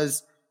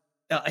because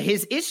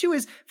his issue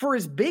is, for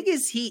as big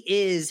as he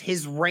is,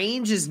 his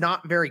range is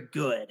not very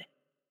good,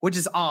 which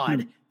is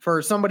odd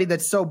for somebody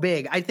that's so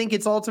big. I think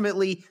it's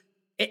ultimately,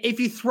 if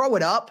you throw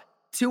it up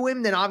to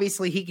him, then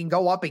obviously he can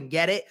go up and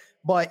get it.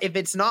 But if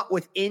it's not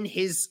within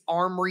his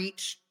arm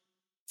reach,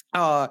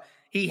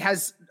 he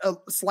has a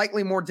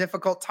slightly more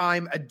difficult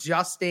time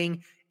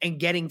adjusting and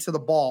getting to the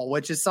ball,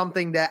 which is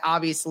something that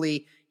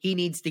obviously he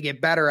needs to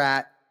get better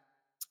at,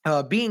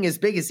 being as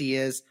big as he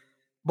is.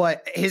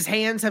 But his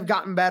hands have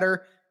gotten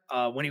better.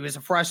 When he was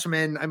a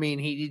freshman, I mean,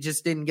 he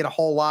just didn't get a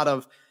whole lot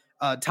of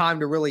time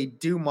to really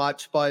do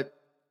much. But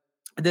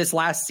this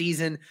last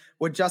season,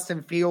 with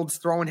Justin Fields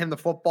throwing him the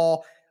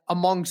football,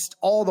 amongst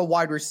all the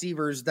wide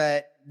receivers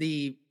that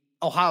the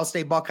Ohio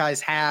State Buckeyes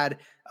had,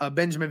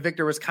 Benjamin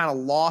Victor was kind of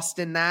lost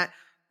in that.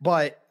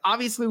 But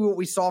obviously what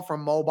we saw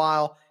from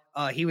Mobile,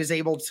 he was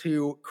able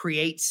to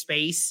create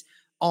space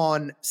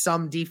on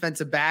some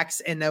defensive backs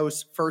in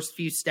those first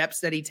few steps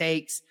that he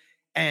takes.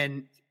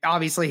 And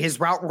obviously his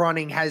route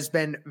running has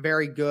been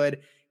very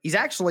good. He's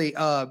actually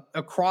a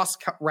cross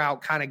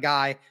route kind of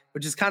guy,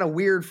 which is kind of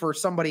weird for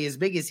somebody as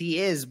big as he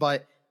is.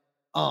 But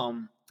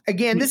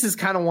again, this is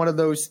kind of one of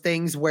those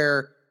things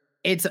where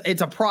it's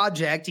a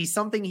project. He's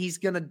something he's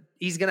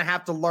gonna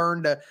have to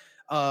learn to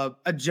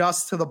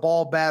adjust to the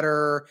ball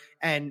better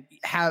and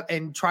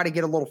try to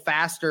get a little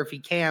faster if he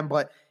can.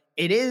 But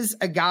it is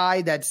a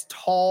guy that's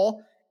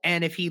tall,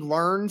 and if he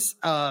learns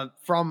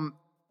from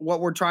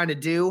what we're trying to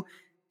do,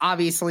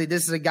 obviously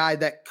this is a guy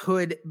that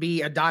could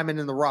be a diamond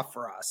in the rough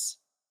for us.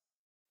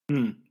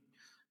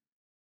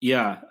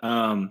 Yeah.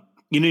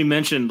 You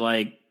mentioned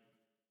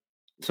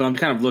so I'm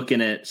kind of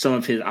looking at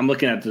I'm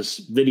looking at this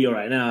video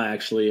right now,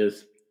 actually,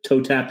 is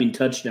toe tapping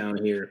touchdown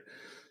here.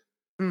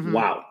 Mm-hmm.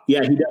 Wow.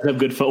 Yeah, he does have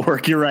good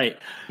footwork. You're right.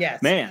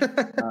 Yes. Man,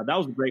 that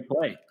was a great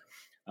play.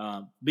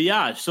 But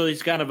yeah, so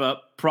he's kind of a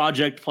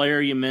project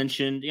player. You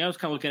mentioned. I was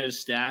kind of looking at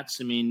his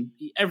stats. I mean,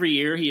 every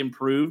year he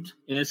improved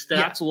in his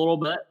stats a little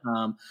bit.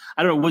 I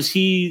don't know.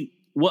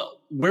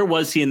 Where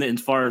was he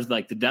as far as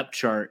like the depth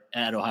chart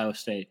at Ohio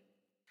State?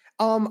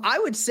 I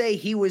would say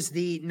he was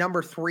the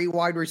number 3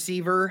 wide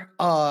receiver.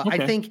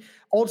 I think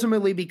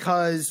ultimately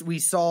because we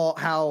saw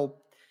how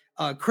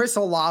Chris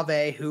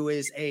Olave, who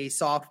is a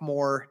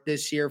sophomore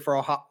this year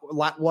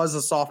was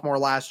a sophomore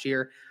last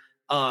year,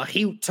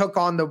 he took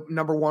on the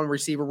number 1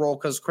 receiver role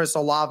because Chris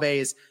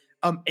Olave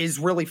is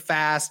really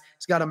fast.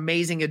 He's got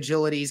amazing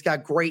agility. He's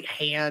got great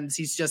hands.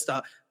 He's just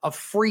a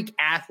freak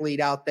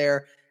athlete out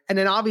there. And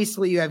then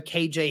obviously you have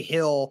KJ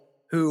Hill,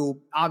 who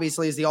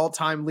obviously is the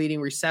all-time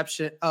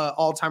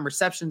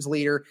receptions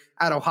leader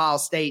at Ohio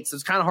State. So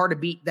it's kind of hard to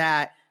beat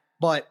that.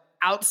 But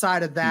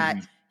outside of that,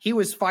 he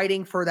was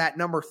fighting for that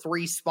number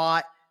 3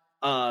 spot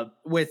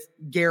with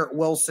Garrett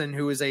Wilson,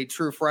 who is a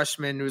true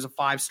freshman, who's a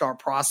 5-star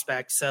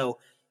prospect. So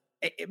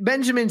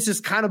Benjamin's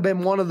just kind of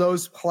been one of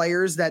those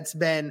players that's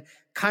been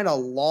kind of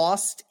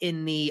lost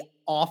in the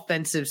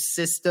offensive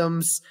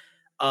systems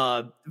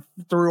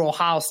through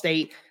Ohio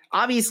State.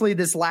 Obviously,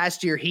 this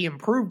last year, he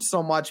improved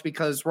so much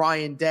because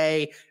Ryan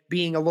Day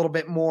being a little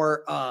bit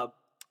more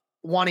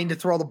wanting to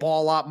throw the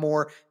ball a lot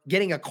more,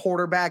 getting a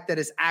quarterback that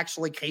is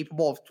actually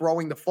capable of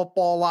throwing the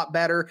football a lot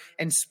better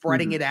and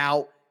spreading it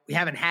out. We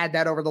haven't had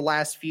that over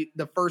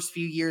the first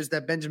few years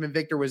that Benjamin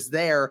Victor was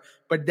there,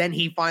 but then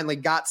he finally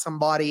got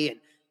somebody and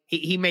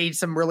he made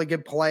some really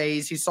good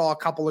plays. He saw a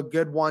couple of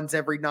good ones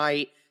every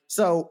night.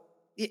 So,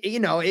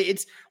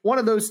 it's one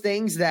of those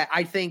things that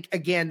I think,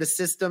 again, the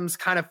systems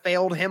kind of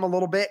failed him a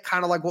little bit,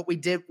 kind of like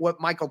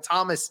what Michael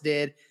Thomas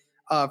did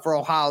for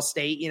Ohio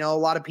State. A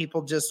lot of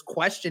people just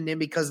questioned him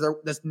because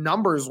the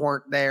numbers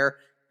weren't there,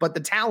 but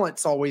the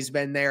talent's always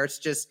been there. It's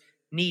just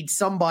need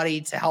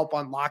somebody to help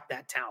unlock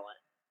that talent.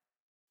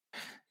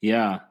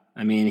 Yeah.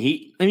 I mean,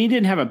 he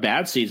didn't have a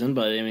bad season,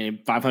 but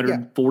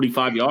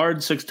 545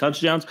 yards, 6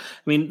 touchdowns.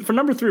 For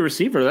number 3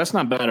 receiver, that's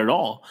not bad at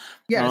all.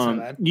 Yeah, it's not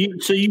bad.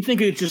 So you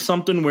think it's just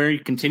something where he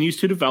continues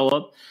to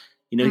develop,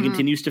 he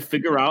continues to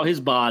figure out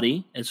his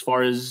body as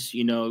far as,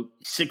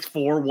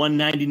 6'4",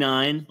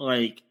 199.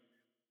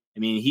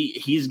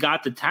 He's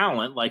got the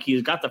talent,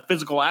 he's got the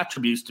physical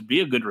attributes to be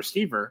a good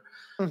receiver.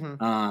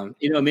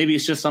 Maybe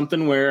it's just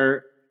something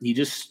where he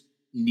just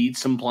needs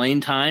some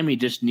playing time. He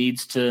just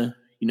needs to,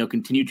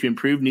 continue to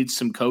improve, needs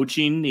some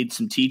coaching, needs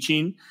some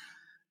teaching.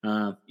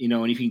 And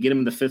if you can get him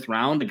in the 5th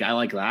round, a guy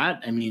like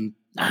that,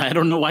 I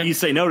don't know why you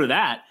say no to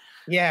that.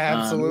 Yeah,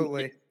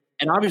 absolutely.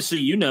 And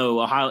obviously,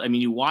 Ohio,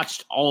 you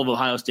watched all of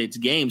Ohio State's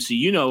games,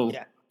 so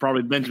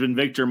probably Benjamin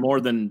Victor more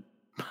than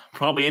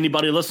probably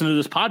anybody listening to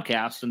this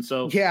podcast. And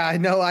so, yeah, I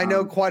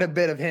know quite a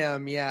bit of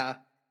him. Yeah.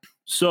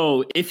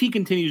 So if he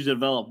continues to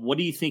develop, what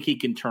do you think he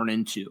can turn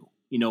into?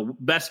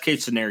 Best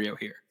case scenario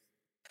here.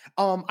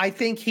 I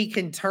think he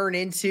can turn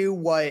into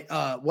what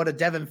a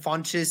Devin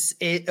Funchess,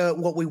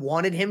 what we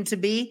wanted him to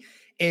be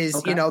is,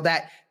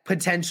 that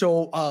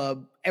potential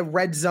a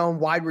red zone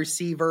wide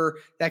receiver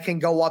that can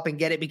go up and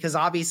get it because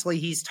obviously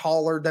he's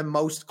taller than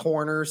most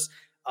corners.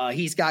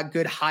 He's got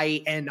good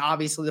height and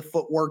obviously the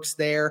footwork's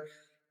there.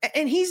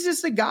 And he's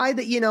just a guy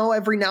that,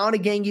 every now and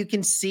again you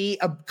can see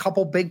a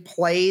couple big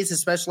plays,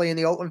 especially in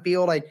the open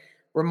field. I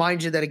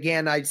remind you that,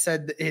 again, I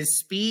said that his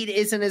speed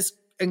isn't as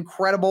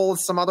incredible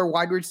as some other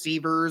wide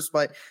receivers,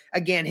 but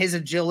again, his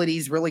agility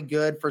is really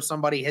good for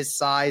somebody his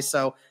size.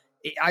 So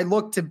I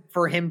look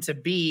for him to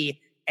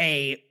be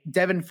a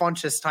Devin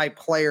Funchess type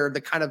player,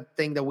 the kind of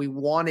thing that we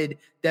wanted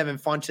Devin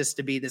Funchess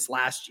to be this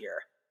last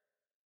year.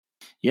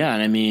 Yeah.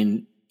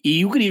 And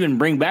you could even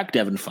bring back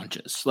Devin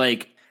Funchess.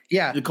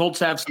 The Colts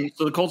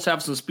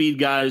have some speed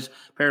guys,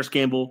 Paris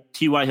Campbell,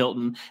 T.Y.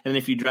 Hilton. And then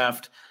if you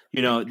draft,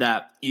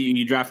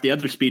 you draft the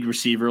other speed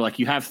receiver,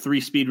 you have 3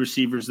 speed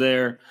receivers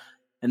there.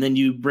 And then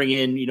you bring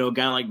in, a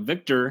guy like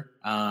Victor,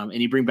 and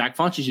you bring back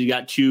Funchess. You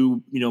got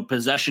 2,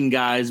 possession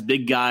guys,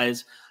 big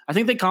guys. I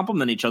think they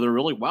complement each other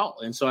really well.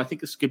 And so I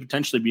think this could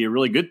potentially be a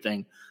really good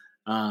thing.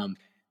 You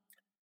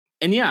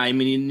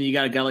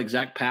got a guy like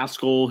Zach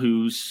Pascal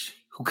who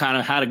kind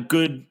of had a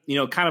good,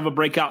 kind of a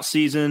breakout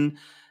season.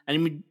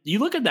 And you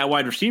look at that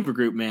wide receiver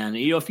group, man,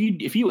 if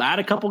you add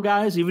a couple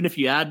guys, even if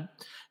you add a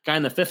guy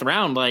in the 5th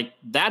round,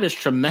 that is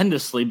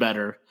tremendously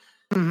better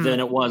than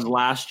it was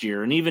last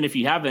year. And even if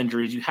you have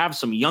injuries, you have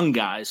some young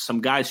guys,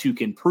 some guys who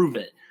can prove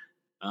it,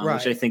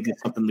 which I think is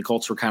something the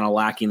Colts were kind of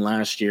lacking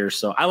last year.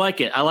 So I like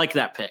it. I like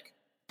that pick.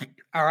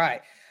 All right.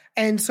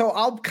 And so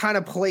I'll kind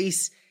of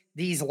place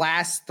these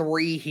last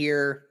 3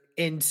 here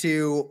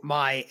into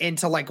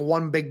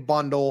one big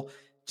bundle,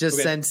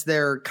 since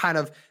they're kind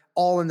of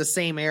all in the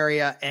same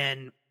area.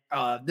 And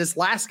this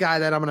last guy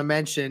that I'm going to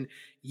mention,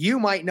 you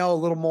might know a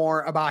little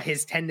more about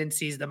his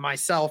tendencies than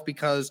myself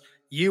because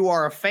you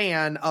are a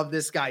fan of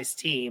this guy's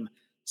team.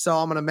 So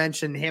I'm going to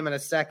mention him in a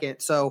second.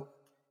 So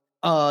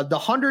the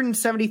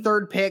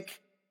 173rd pick,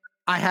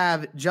 I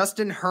have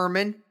Justin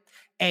Herman,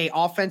 a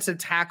offensive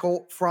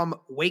tackle from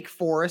Wake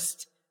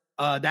Forest.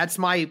 That's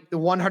my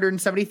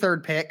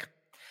 173rd pick.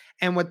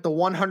 And with the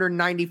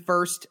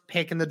 191st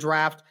pick in the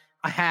draft,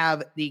 I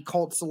have the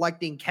Colts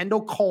selecting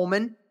Kendall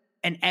Coleman,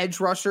 an edge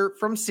rusher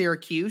from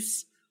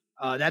Syracuse.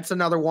 That's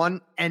another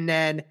one. And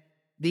then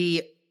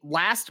the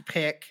last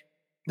pick,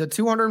 the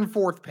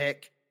 204th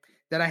pick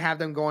that I have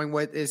them going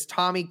with is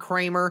Tommy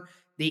Kramer,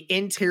 the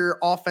interior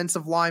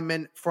offensive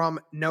lineman from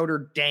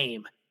Notre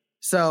Dame.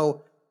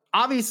 So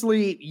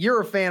obviously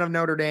you're a fan of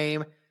Notre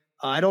Dame.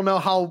 I don't know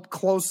how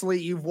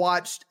closely you've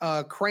watched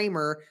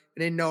Kramer. I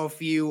didn't know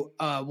if you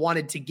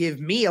wanted to give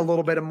me a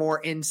little bit of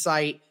more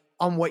insight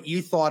on what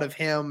you thought of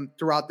him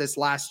throughout this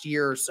last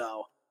year or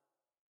so.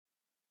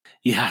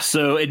 Yeah,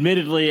 so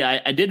admittedly,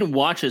 I didn't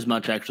watch as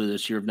much actually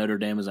this year of Notre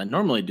Dame as I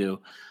normally do.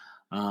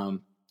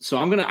 So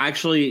I'm gonna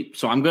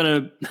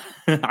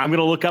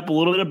look up a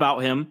little bit about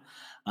him.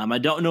 I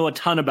don't know a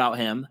ton about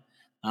him,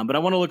 but I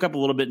want to look up a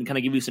little bit and kind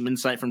of give you some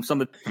insight from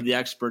some of the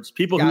experts,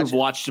 people who have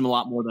watched him a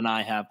lot more than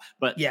I have.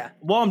 But yeah,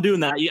 while I'm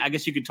doing that, I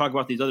guess you could talk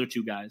about these other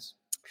two guys.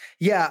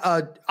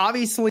 Yeah,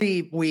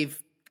 obviously we've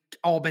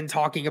all been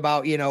talking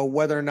about,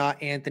 whether or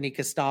not Anthony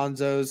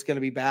Costanzo is going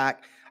to be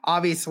back.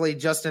 Obviously,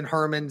 Justin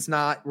Herman's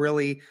not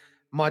really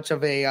much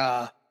of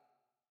a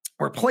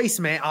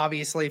replacement.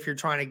 Obviously, if you're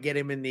trying to get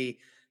him in the,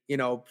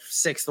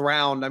 6th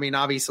round, I mean,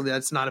 obviously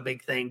that's not a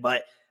big thing.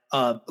 But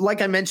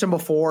like I mentioned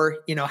before,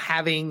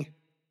 having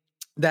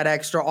that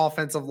extra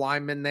offensive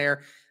lineman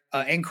there,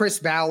 and Chris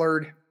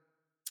Ballard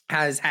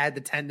has had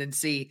the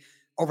tendency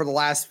over the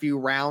last few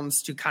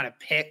rounds to kind of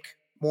pick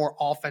more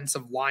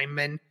offensive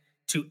linemen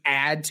to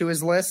add to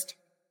his list.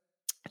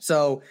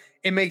 So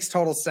it makes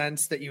total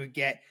sense that you would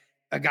get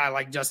a guy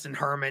like Justin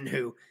Herman,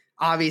 who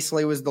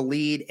obviously was the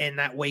lead in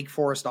that Wake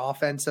Forest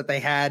offense that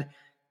they had.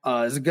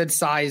 Is a good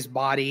sized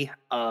body.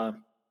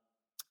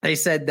 They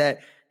said that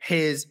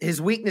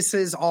his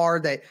weaknesses are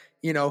that,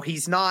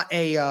 he's not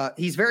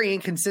he's very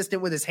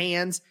inconsistent with his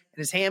hands and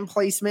his hand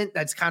placement.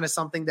 That's kind of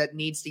something that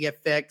needs to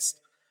get fixed,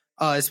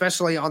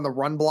 especially on the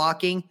run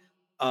blocking.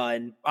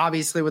 And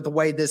obviously with the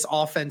way this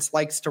offense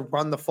likes to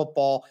run the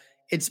football,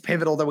 it's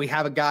pivotal that we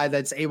have a guy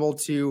that's able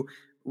to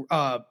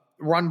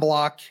run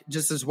block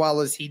just as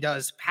well as he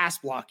does pass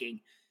blocking.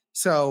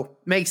 So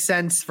makes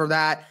sense for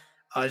that.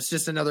 It's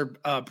just another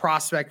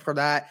prospect for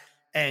that.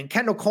 And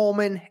Kendall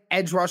Coleman,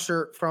 edge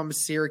rusher from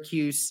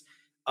Syracuse.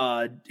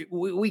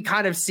 We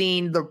kind of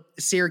seen the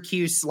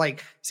Syracuse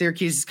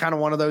is kind of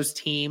one of those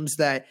teams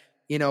that,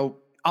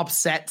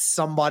 upsets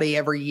somebody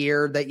every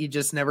year that you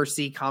just never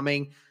see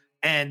coming.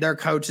 And their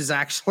coach is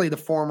actually the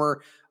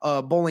former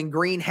Bowling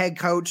Green head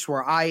coach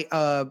where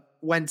I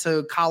went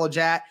to college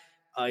at.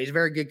 He's a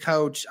very good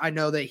coach. I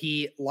know that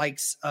he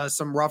likes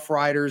some Rough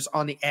Riders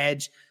on the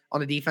edge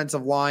on the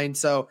defensive line.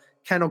 So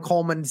Kendall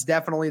Coleman's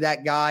definitely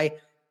that guy.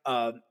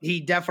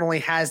 He definitely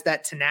has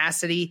that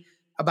tenacity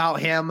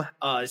about him.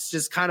 It's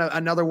just kind of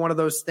another one of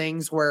those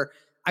things where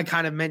I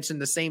kind of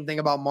mentioned the same thing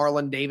about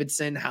Marlon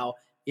Davidson, how,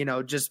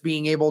 just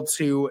being able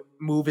to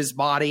move his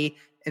body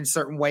in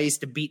certain ways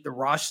to beat the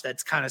rush.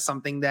 That's kind of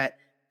something that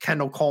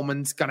Kendall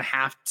Coleman's going to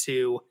have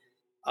to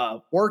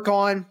work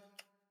on.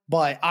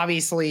 But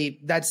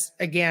obviously that's,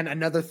 again,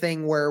 another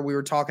thing where we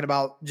were talking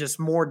about just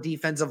more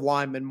defensive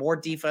linemen.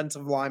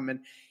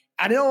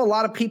 I know a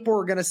lot of people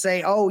are going to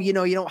say, oh, you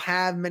don't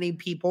have many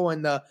people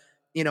in the,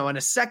 in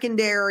a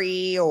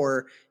secondary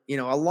or, a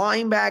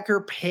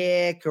linebacker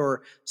pick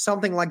or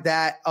something like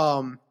that.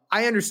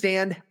 I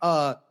understand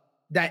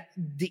that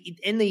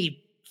in the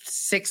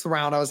 6th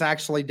round, I was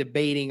actually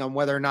debating on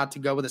whether or not to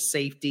go with a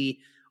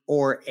safety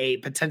or a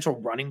potential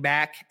running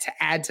back to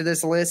add to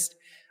this list.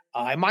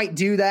 I might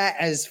do that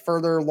as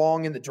further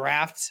along in the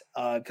draft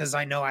because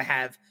I know I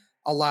have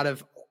a lot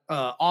of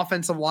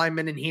offensive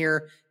linemen in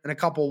here and a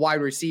couple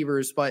wide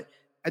receivers, but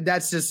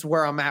that's just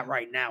where I'm at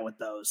right now with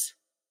those.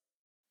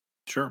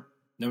 Sure.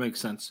 That makes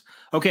sense.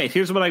 Okay.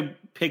 Here's what I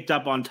picked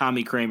up on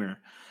Tommy Kramer.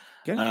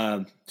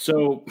 Okay.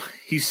 So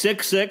he's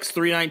 6'6",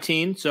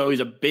 319. So he's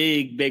a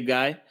big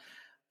guy.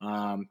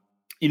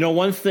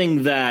 One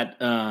thing that,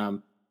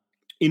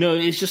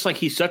 it's just like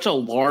he's such a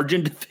large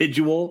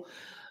individual.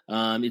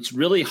 It's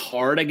really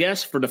hard, I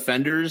guess, for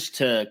defenders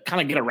to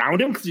kind of get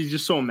around him because he's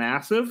just so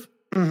massive.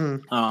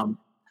 Mm-hmm.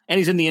 And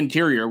he's in the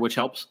interior, which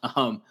helps.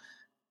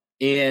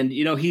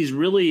 He's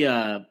really,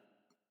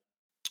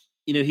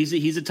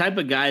 he's a type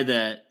of guy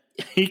that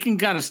he can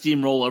kind of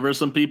steamroll over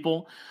some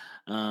people.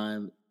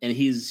 And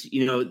he's,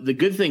 the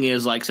good thing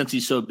is, like, since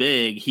he's so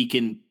big, he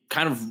can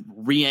kind of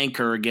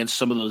re-anchor against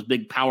some of those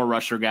big power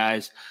rusher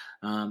guys.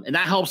 And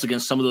that helps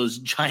against some of those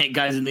giant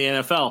guys in the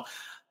NFL.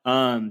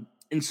 And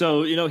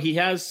so, he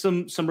has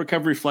some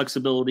recovery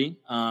flexibility,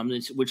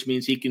 which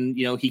means he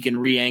can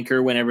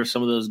re-anchor whenever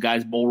some of those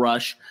guys bull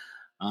rush.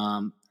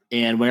 And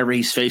whenever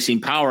he's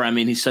facing power, I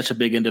mean, he's such a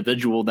big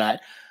individual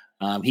that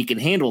he can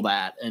handle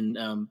that. And,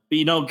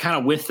 kind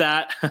of with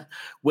that,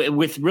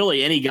 with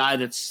really any guy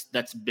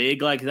that's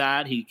big like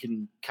that, he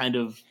can kind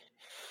of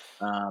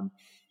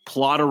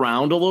plot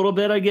around a little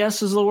bit, I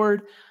guess is the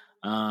word.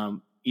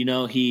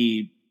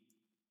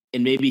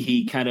 Maybe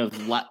he kind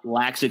of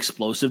lacks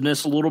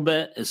explosiveness a little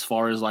bit as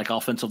far as like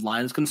offensive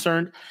line is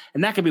concerned.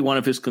 And that could be one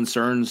of his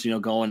concerns,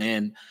 going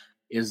in.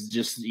 is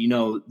just, you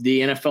know,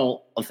 the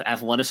NFL of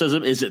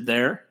athleticism. Is it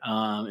there?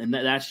 And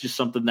that's just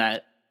something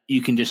that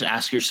you can just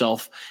ask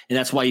yourself. And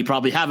that's why you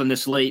probably have him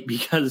this late,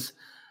 because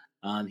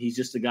he's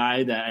just a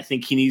guy that I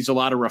think he needs a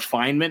lot of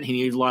refinement. He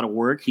needs a lot of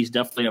work. He's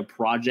definitely a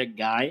project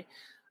guy.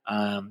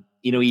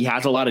 You know, he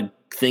has a lot of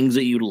things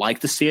that you'd like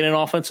to see in an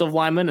offensive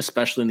lineman,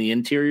 especially in the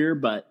interior.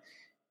 But,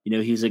 you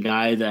know, he's a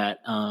guy that,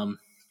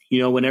 you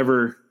know,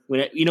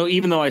 you know,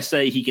 even though I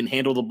say he can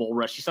handle the bull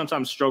rush, he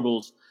sometimes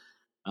struggles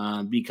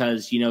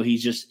because, you know,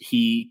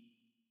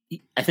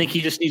 I think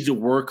he just needs to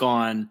work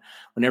on,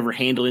 whenever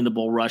handling the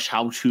bull rush,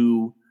 how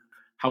to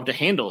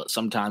handle it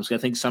sometimes. I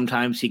think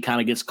sometimes he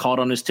kind of gets caught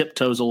on his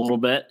tiptoes a little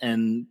bit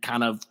and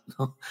kind of,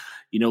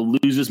 you know,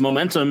 loses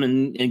momentum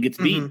and gets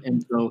beat. Mm-hmm.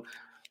 And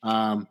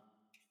so,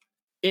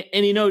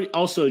 and, you know,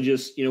 also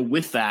just, you know,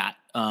 with that,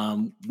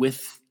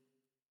 with,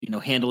 you know,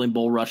 handling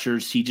bull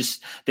rushers,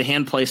 the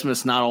hand placement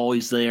is not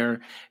always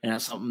there. And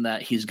that's something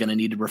that he's going to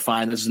need to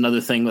refine. This is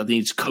another thing that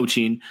needs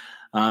coaching.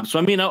 So,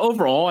 I mean,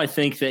 overall, I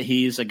think that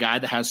he's a guy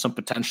that has some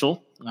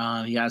potential.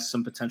 He has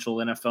some potential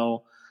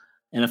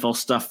NFL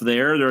stuff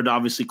there. There are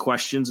obviously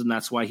questions, and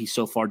that's why he's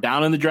so far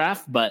down in the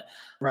draft. But,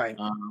 right.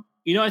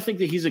 You know, I think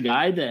that he's a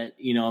guy that,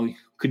 you know,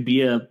 could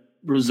be a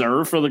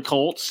reserve for the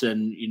Colts.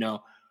 And, you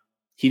know,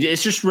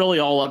 it's just really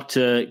all up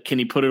to, can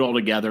he put it all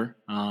together?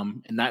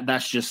 And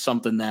that's just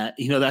something that,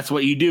 you know, that's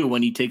what you do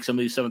when you take some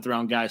of these 7th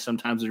round guys.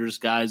 Sometimes there's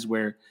guys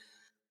where,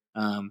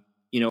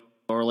 you know,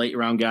 or late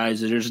round guys,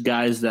 there's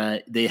guys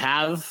that they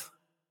have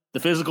the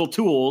physical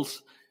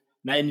tools.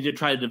 Now you need to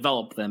try to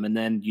develop them. And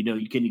then, you know,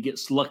 you get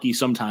lucky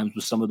sometimes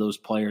with some of those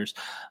players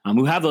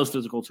who have those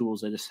physical tools.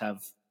 They just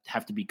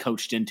have to be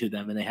coached into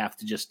them, and they have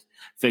to just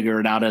figure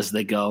it out as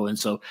they go. And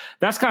so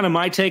that's kind of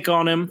my take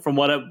on him from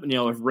what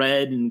I've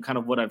read and kind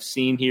of what I've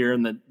seen here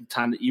in the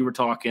time that you were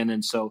talking.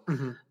 And so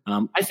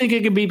I think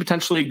it could be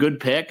potentially a good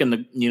pick.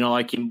 And you know,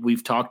 like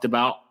we've talked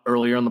about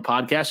earlier on the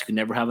podcast, you can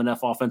never have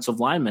enough offensive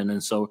linemen.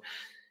 And so,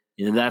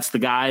 you know, that's the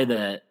guy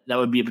that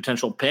would be a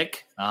potential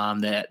pick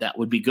that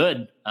would be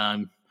good.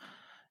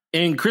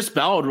 And Chris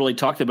Ballard really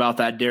talked about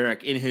that,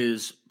 Derek, in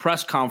his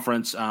press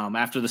conference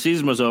after the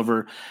season was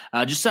over,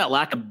 just that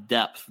lack of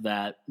depth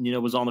that, you know,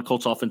 was on the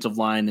Colts offensive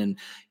line. And,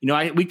 you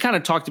know, we kind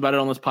of talked about it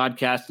on this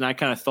podcast, and I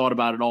kind of thought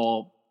about it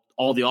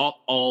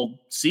all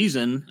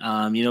season,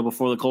 you know,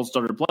 before the Colts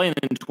started playing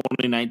in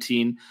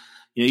 2019.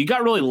 You know, you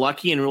got really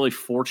lucky and really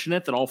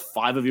fortunate that all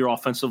 5 of your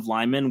offensive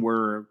linemen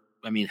were,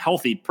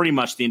 healthy pretty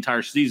much the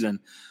entire season.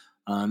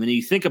 And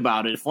you think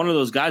about it, if one of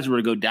those guys were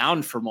to go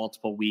down for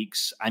multiple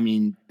weeks,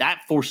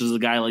 that forces a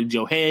guy like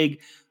Joe Haig,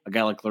 a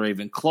guy like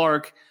LaRaven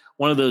Clark,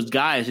 one of those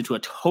guys into a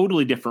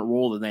totally different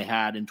role than they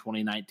had in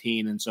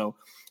 2019. And so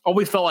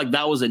always felt like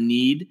that was a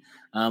need.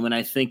 And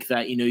I think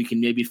that, you know, you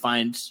can maybe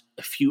find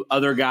a few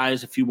other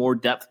guys, a few more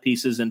depth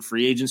pieces in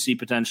free agency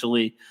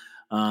potentially.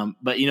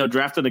 But, you know,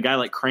 drafting a guy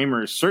like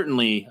Kramer is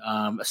certainly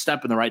a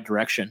step in the right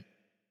direction.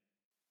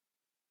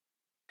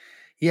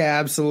 Yeah,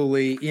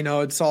 absolutely. You know,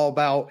 it's all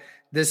about,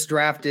 this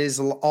draft is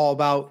all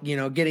about, you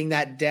know, getting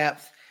that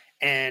depth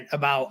and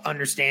about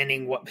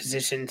understanding what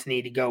positions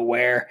need to go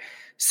where.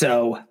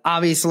 So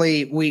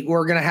obviously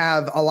we're going to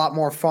have a lot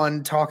more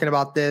fun talking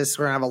about this.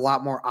 We're going to have a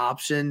lot more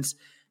options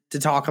to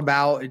talk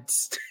about.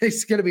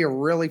 It's going to be a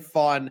really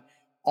fun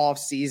off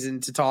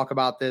season to talk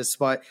about this.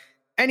 But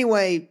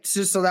anyway,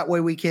 just so that way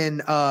we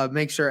can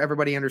make sure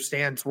everybody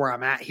understands where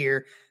I'm at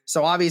here.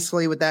 So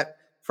obviously with that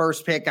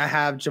first pick, I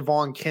have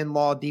Javon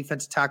Kinlaw,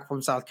 defensive tackle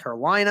from South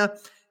Carolina.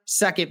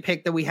 Second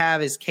pick that we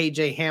have is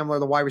KJ Hamler,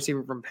 the wide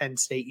receiver from Penn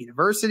State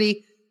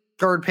University.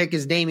 Third pick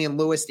is Damian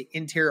Lewis, the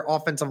interior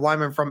offensive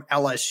lineman from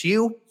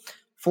LSU.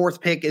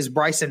 Fourth pick is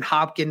Bryson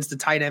Hopkins, the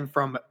tight end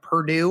from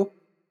Purdue.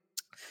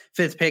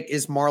 Fifth pick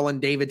is Marlon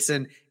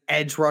Davidson,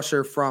 edge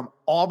rusher from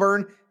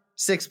Auburn.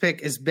 Sixth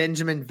pick is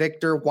Benjamin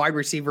Victor, wide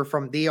receiver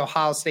from The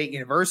Ohio State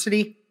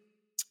University.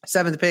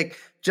 Seventh pick,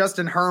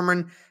 Justin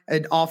Herman,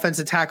 an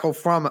offensive tackle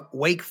from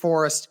Wake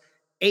Forest.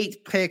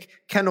 Eighth pick,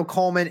 Kendall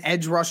Coleman,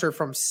 edge rusher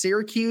from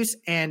Syracuse.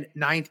 And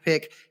ninth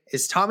pick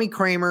is Tommy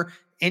Kramer,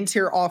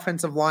 interior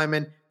offensive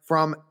lineman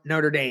from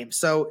Notre Dame.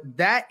 So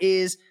that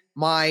is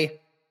my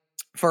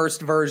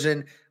first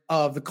version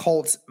of the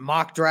Colts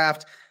mock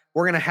draft.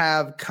 We're going to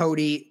have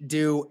Cody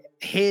do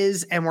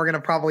his, and we're going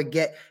to probably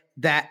get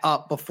that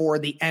up before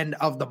the end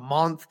of the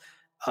month.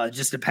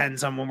 Just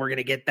depends on when we're going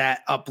to get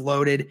that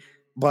uploaded.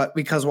 But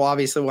because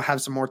we'll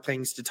have some more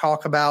things to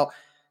talk about.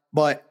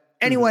 But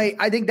anyway,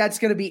 I think that's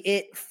going to be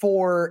it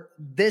for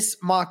this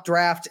mock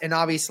draft. And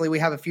obviously we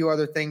have a few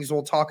other things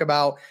we'll talk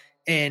about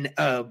in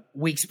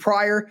weeks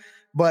prior.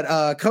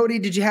 But Cody,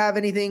 did you have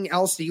anything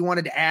else that you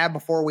wanted to add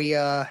before we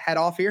head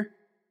off here?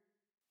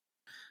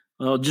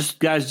 Well, just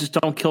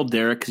don't kill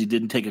Derek because he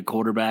didn't take a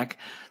quarterback.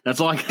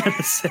 That's all I got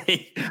to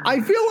say. I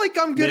feel like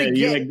I'm going to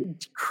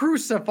get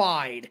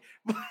crucified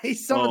by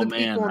some of the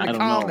people in the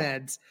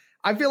comments.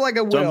 I feel like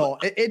I will.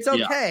 It's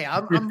okay.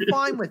 Yeah. I'm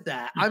fine with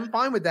that. I'm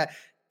fine with that.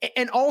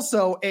 And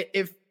also,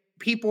 if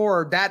people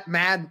are that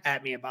mad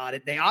at me about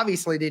it, they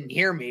obviously didn't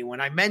hear me when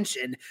I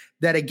mentioned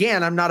that.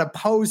 Again, I'm not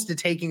opposed to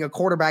taking a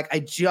quarterback. I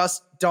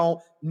just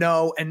don't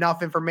know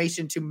enough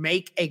information to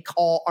make a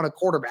call on a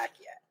quarterback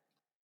yet.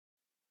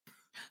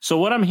 So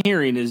what I'm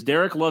hearing is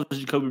Derek loves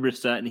Jacoby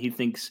Brissett and he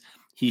thinks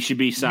he should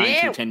be signed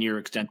to a 10-year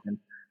extension.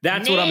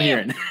 That's what I'm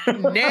hearing.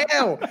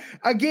 No.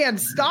 Again,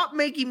 stop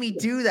making me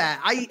do that.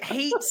 I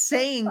hate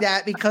saying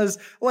that because,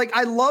 like,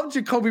 I love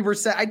Jacoby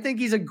Brissett. I think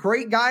he's a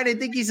great guy, and I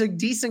think he's a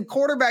decent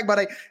quarterback,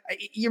 but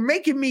you're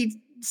making me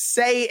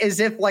say as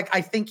if, like, I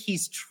think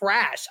he's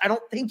trash. I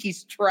don't think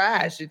he's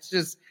trash. It's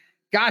just,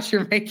 gosh,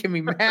 you're making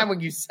me mad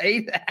when you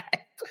say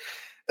that.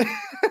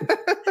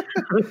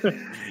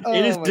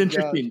 It is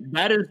interesting.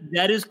 God.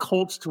 That is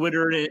Colts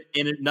Twitter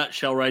in a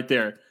nutshell right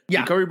there.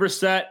 Yeah. Jacoby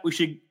Brissett,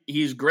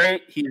 he's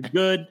great, he's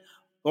good,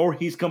 or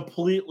he's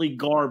completely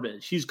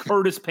garbage. He's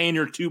Curtis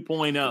Painter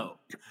 2.0.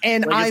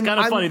 And like, it's kind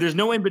of funny. There's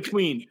no in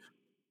between.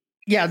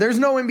 Yeah, there's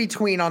no in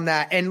between on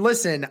that. And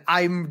listen,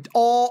 I'm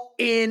all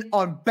in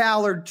on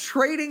Ballard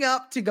trading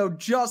up to go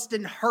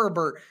Justin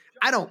Herbert.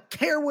 I don't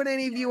care what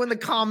any of you in the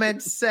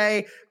comments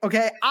say.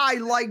 Okay, I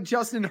like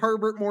Justin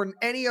Herbert more than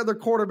any other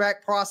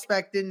quarterback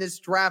prospect in this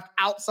draft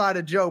outside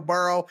of Joe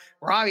Burrow.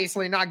 We're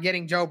obviously not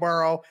getting Joe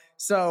Burrow.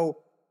 So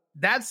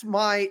that's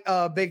my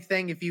big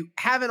thing. If you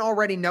haven't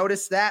already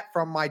noticed that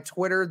from my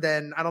Twitter,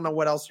 then I don't know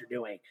what else you're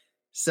doing.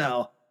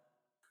 So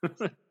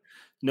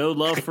no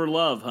love for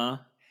Love, huh?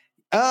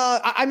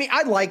 I mean,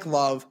 I like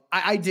Love.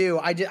 I do.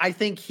 I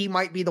think he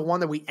might be the one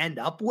that we end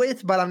up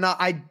with, but I'm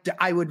not.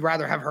 I would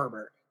rather have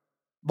Herbert.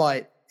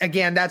 But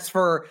again, that's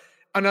for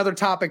another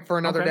topic for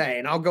another day,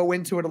 and I'll go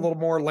into it a little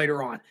more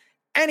later on.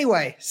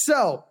 Anyway,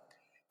 so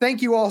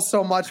thank you all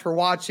so much for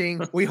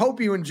watching. We hope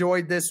you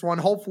enjoyed this one.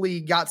 Hopefully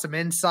you got some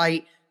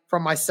insight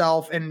from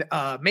myself, and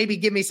maybe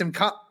give me some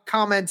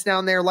comments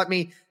down there. Let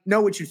me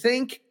know what you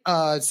think,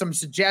 some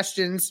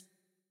suggestions,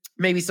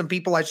 maybe some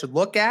people I should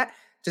look at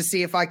to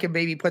see if I can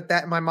maybe put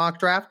that in my mock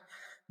draft.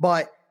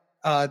 But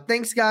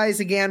thanks, guys,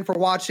 again for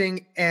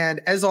watching.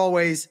 And as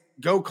always,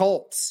 go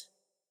Colts.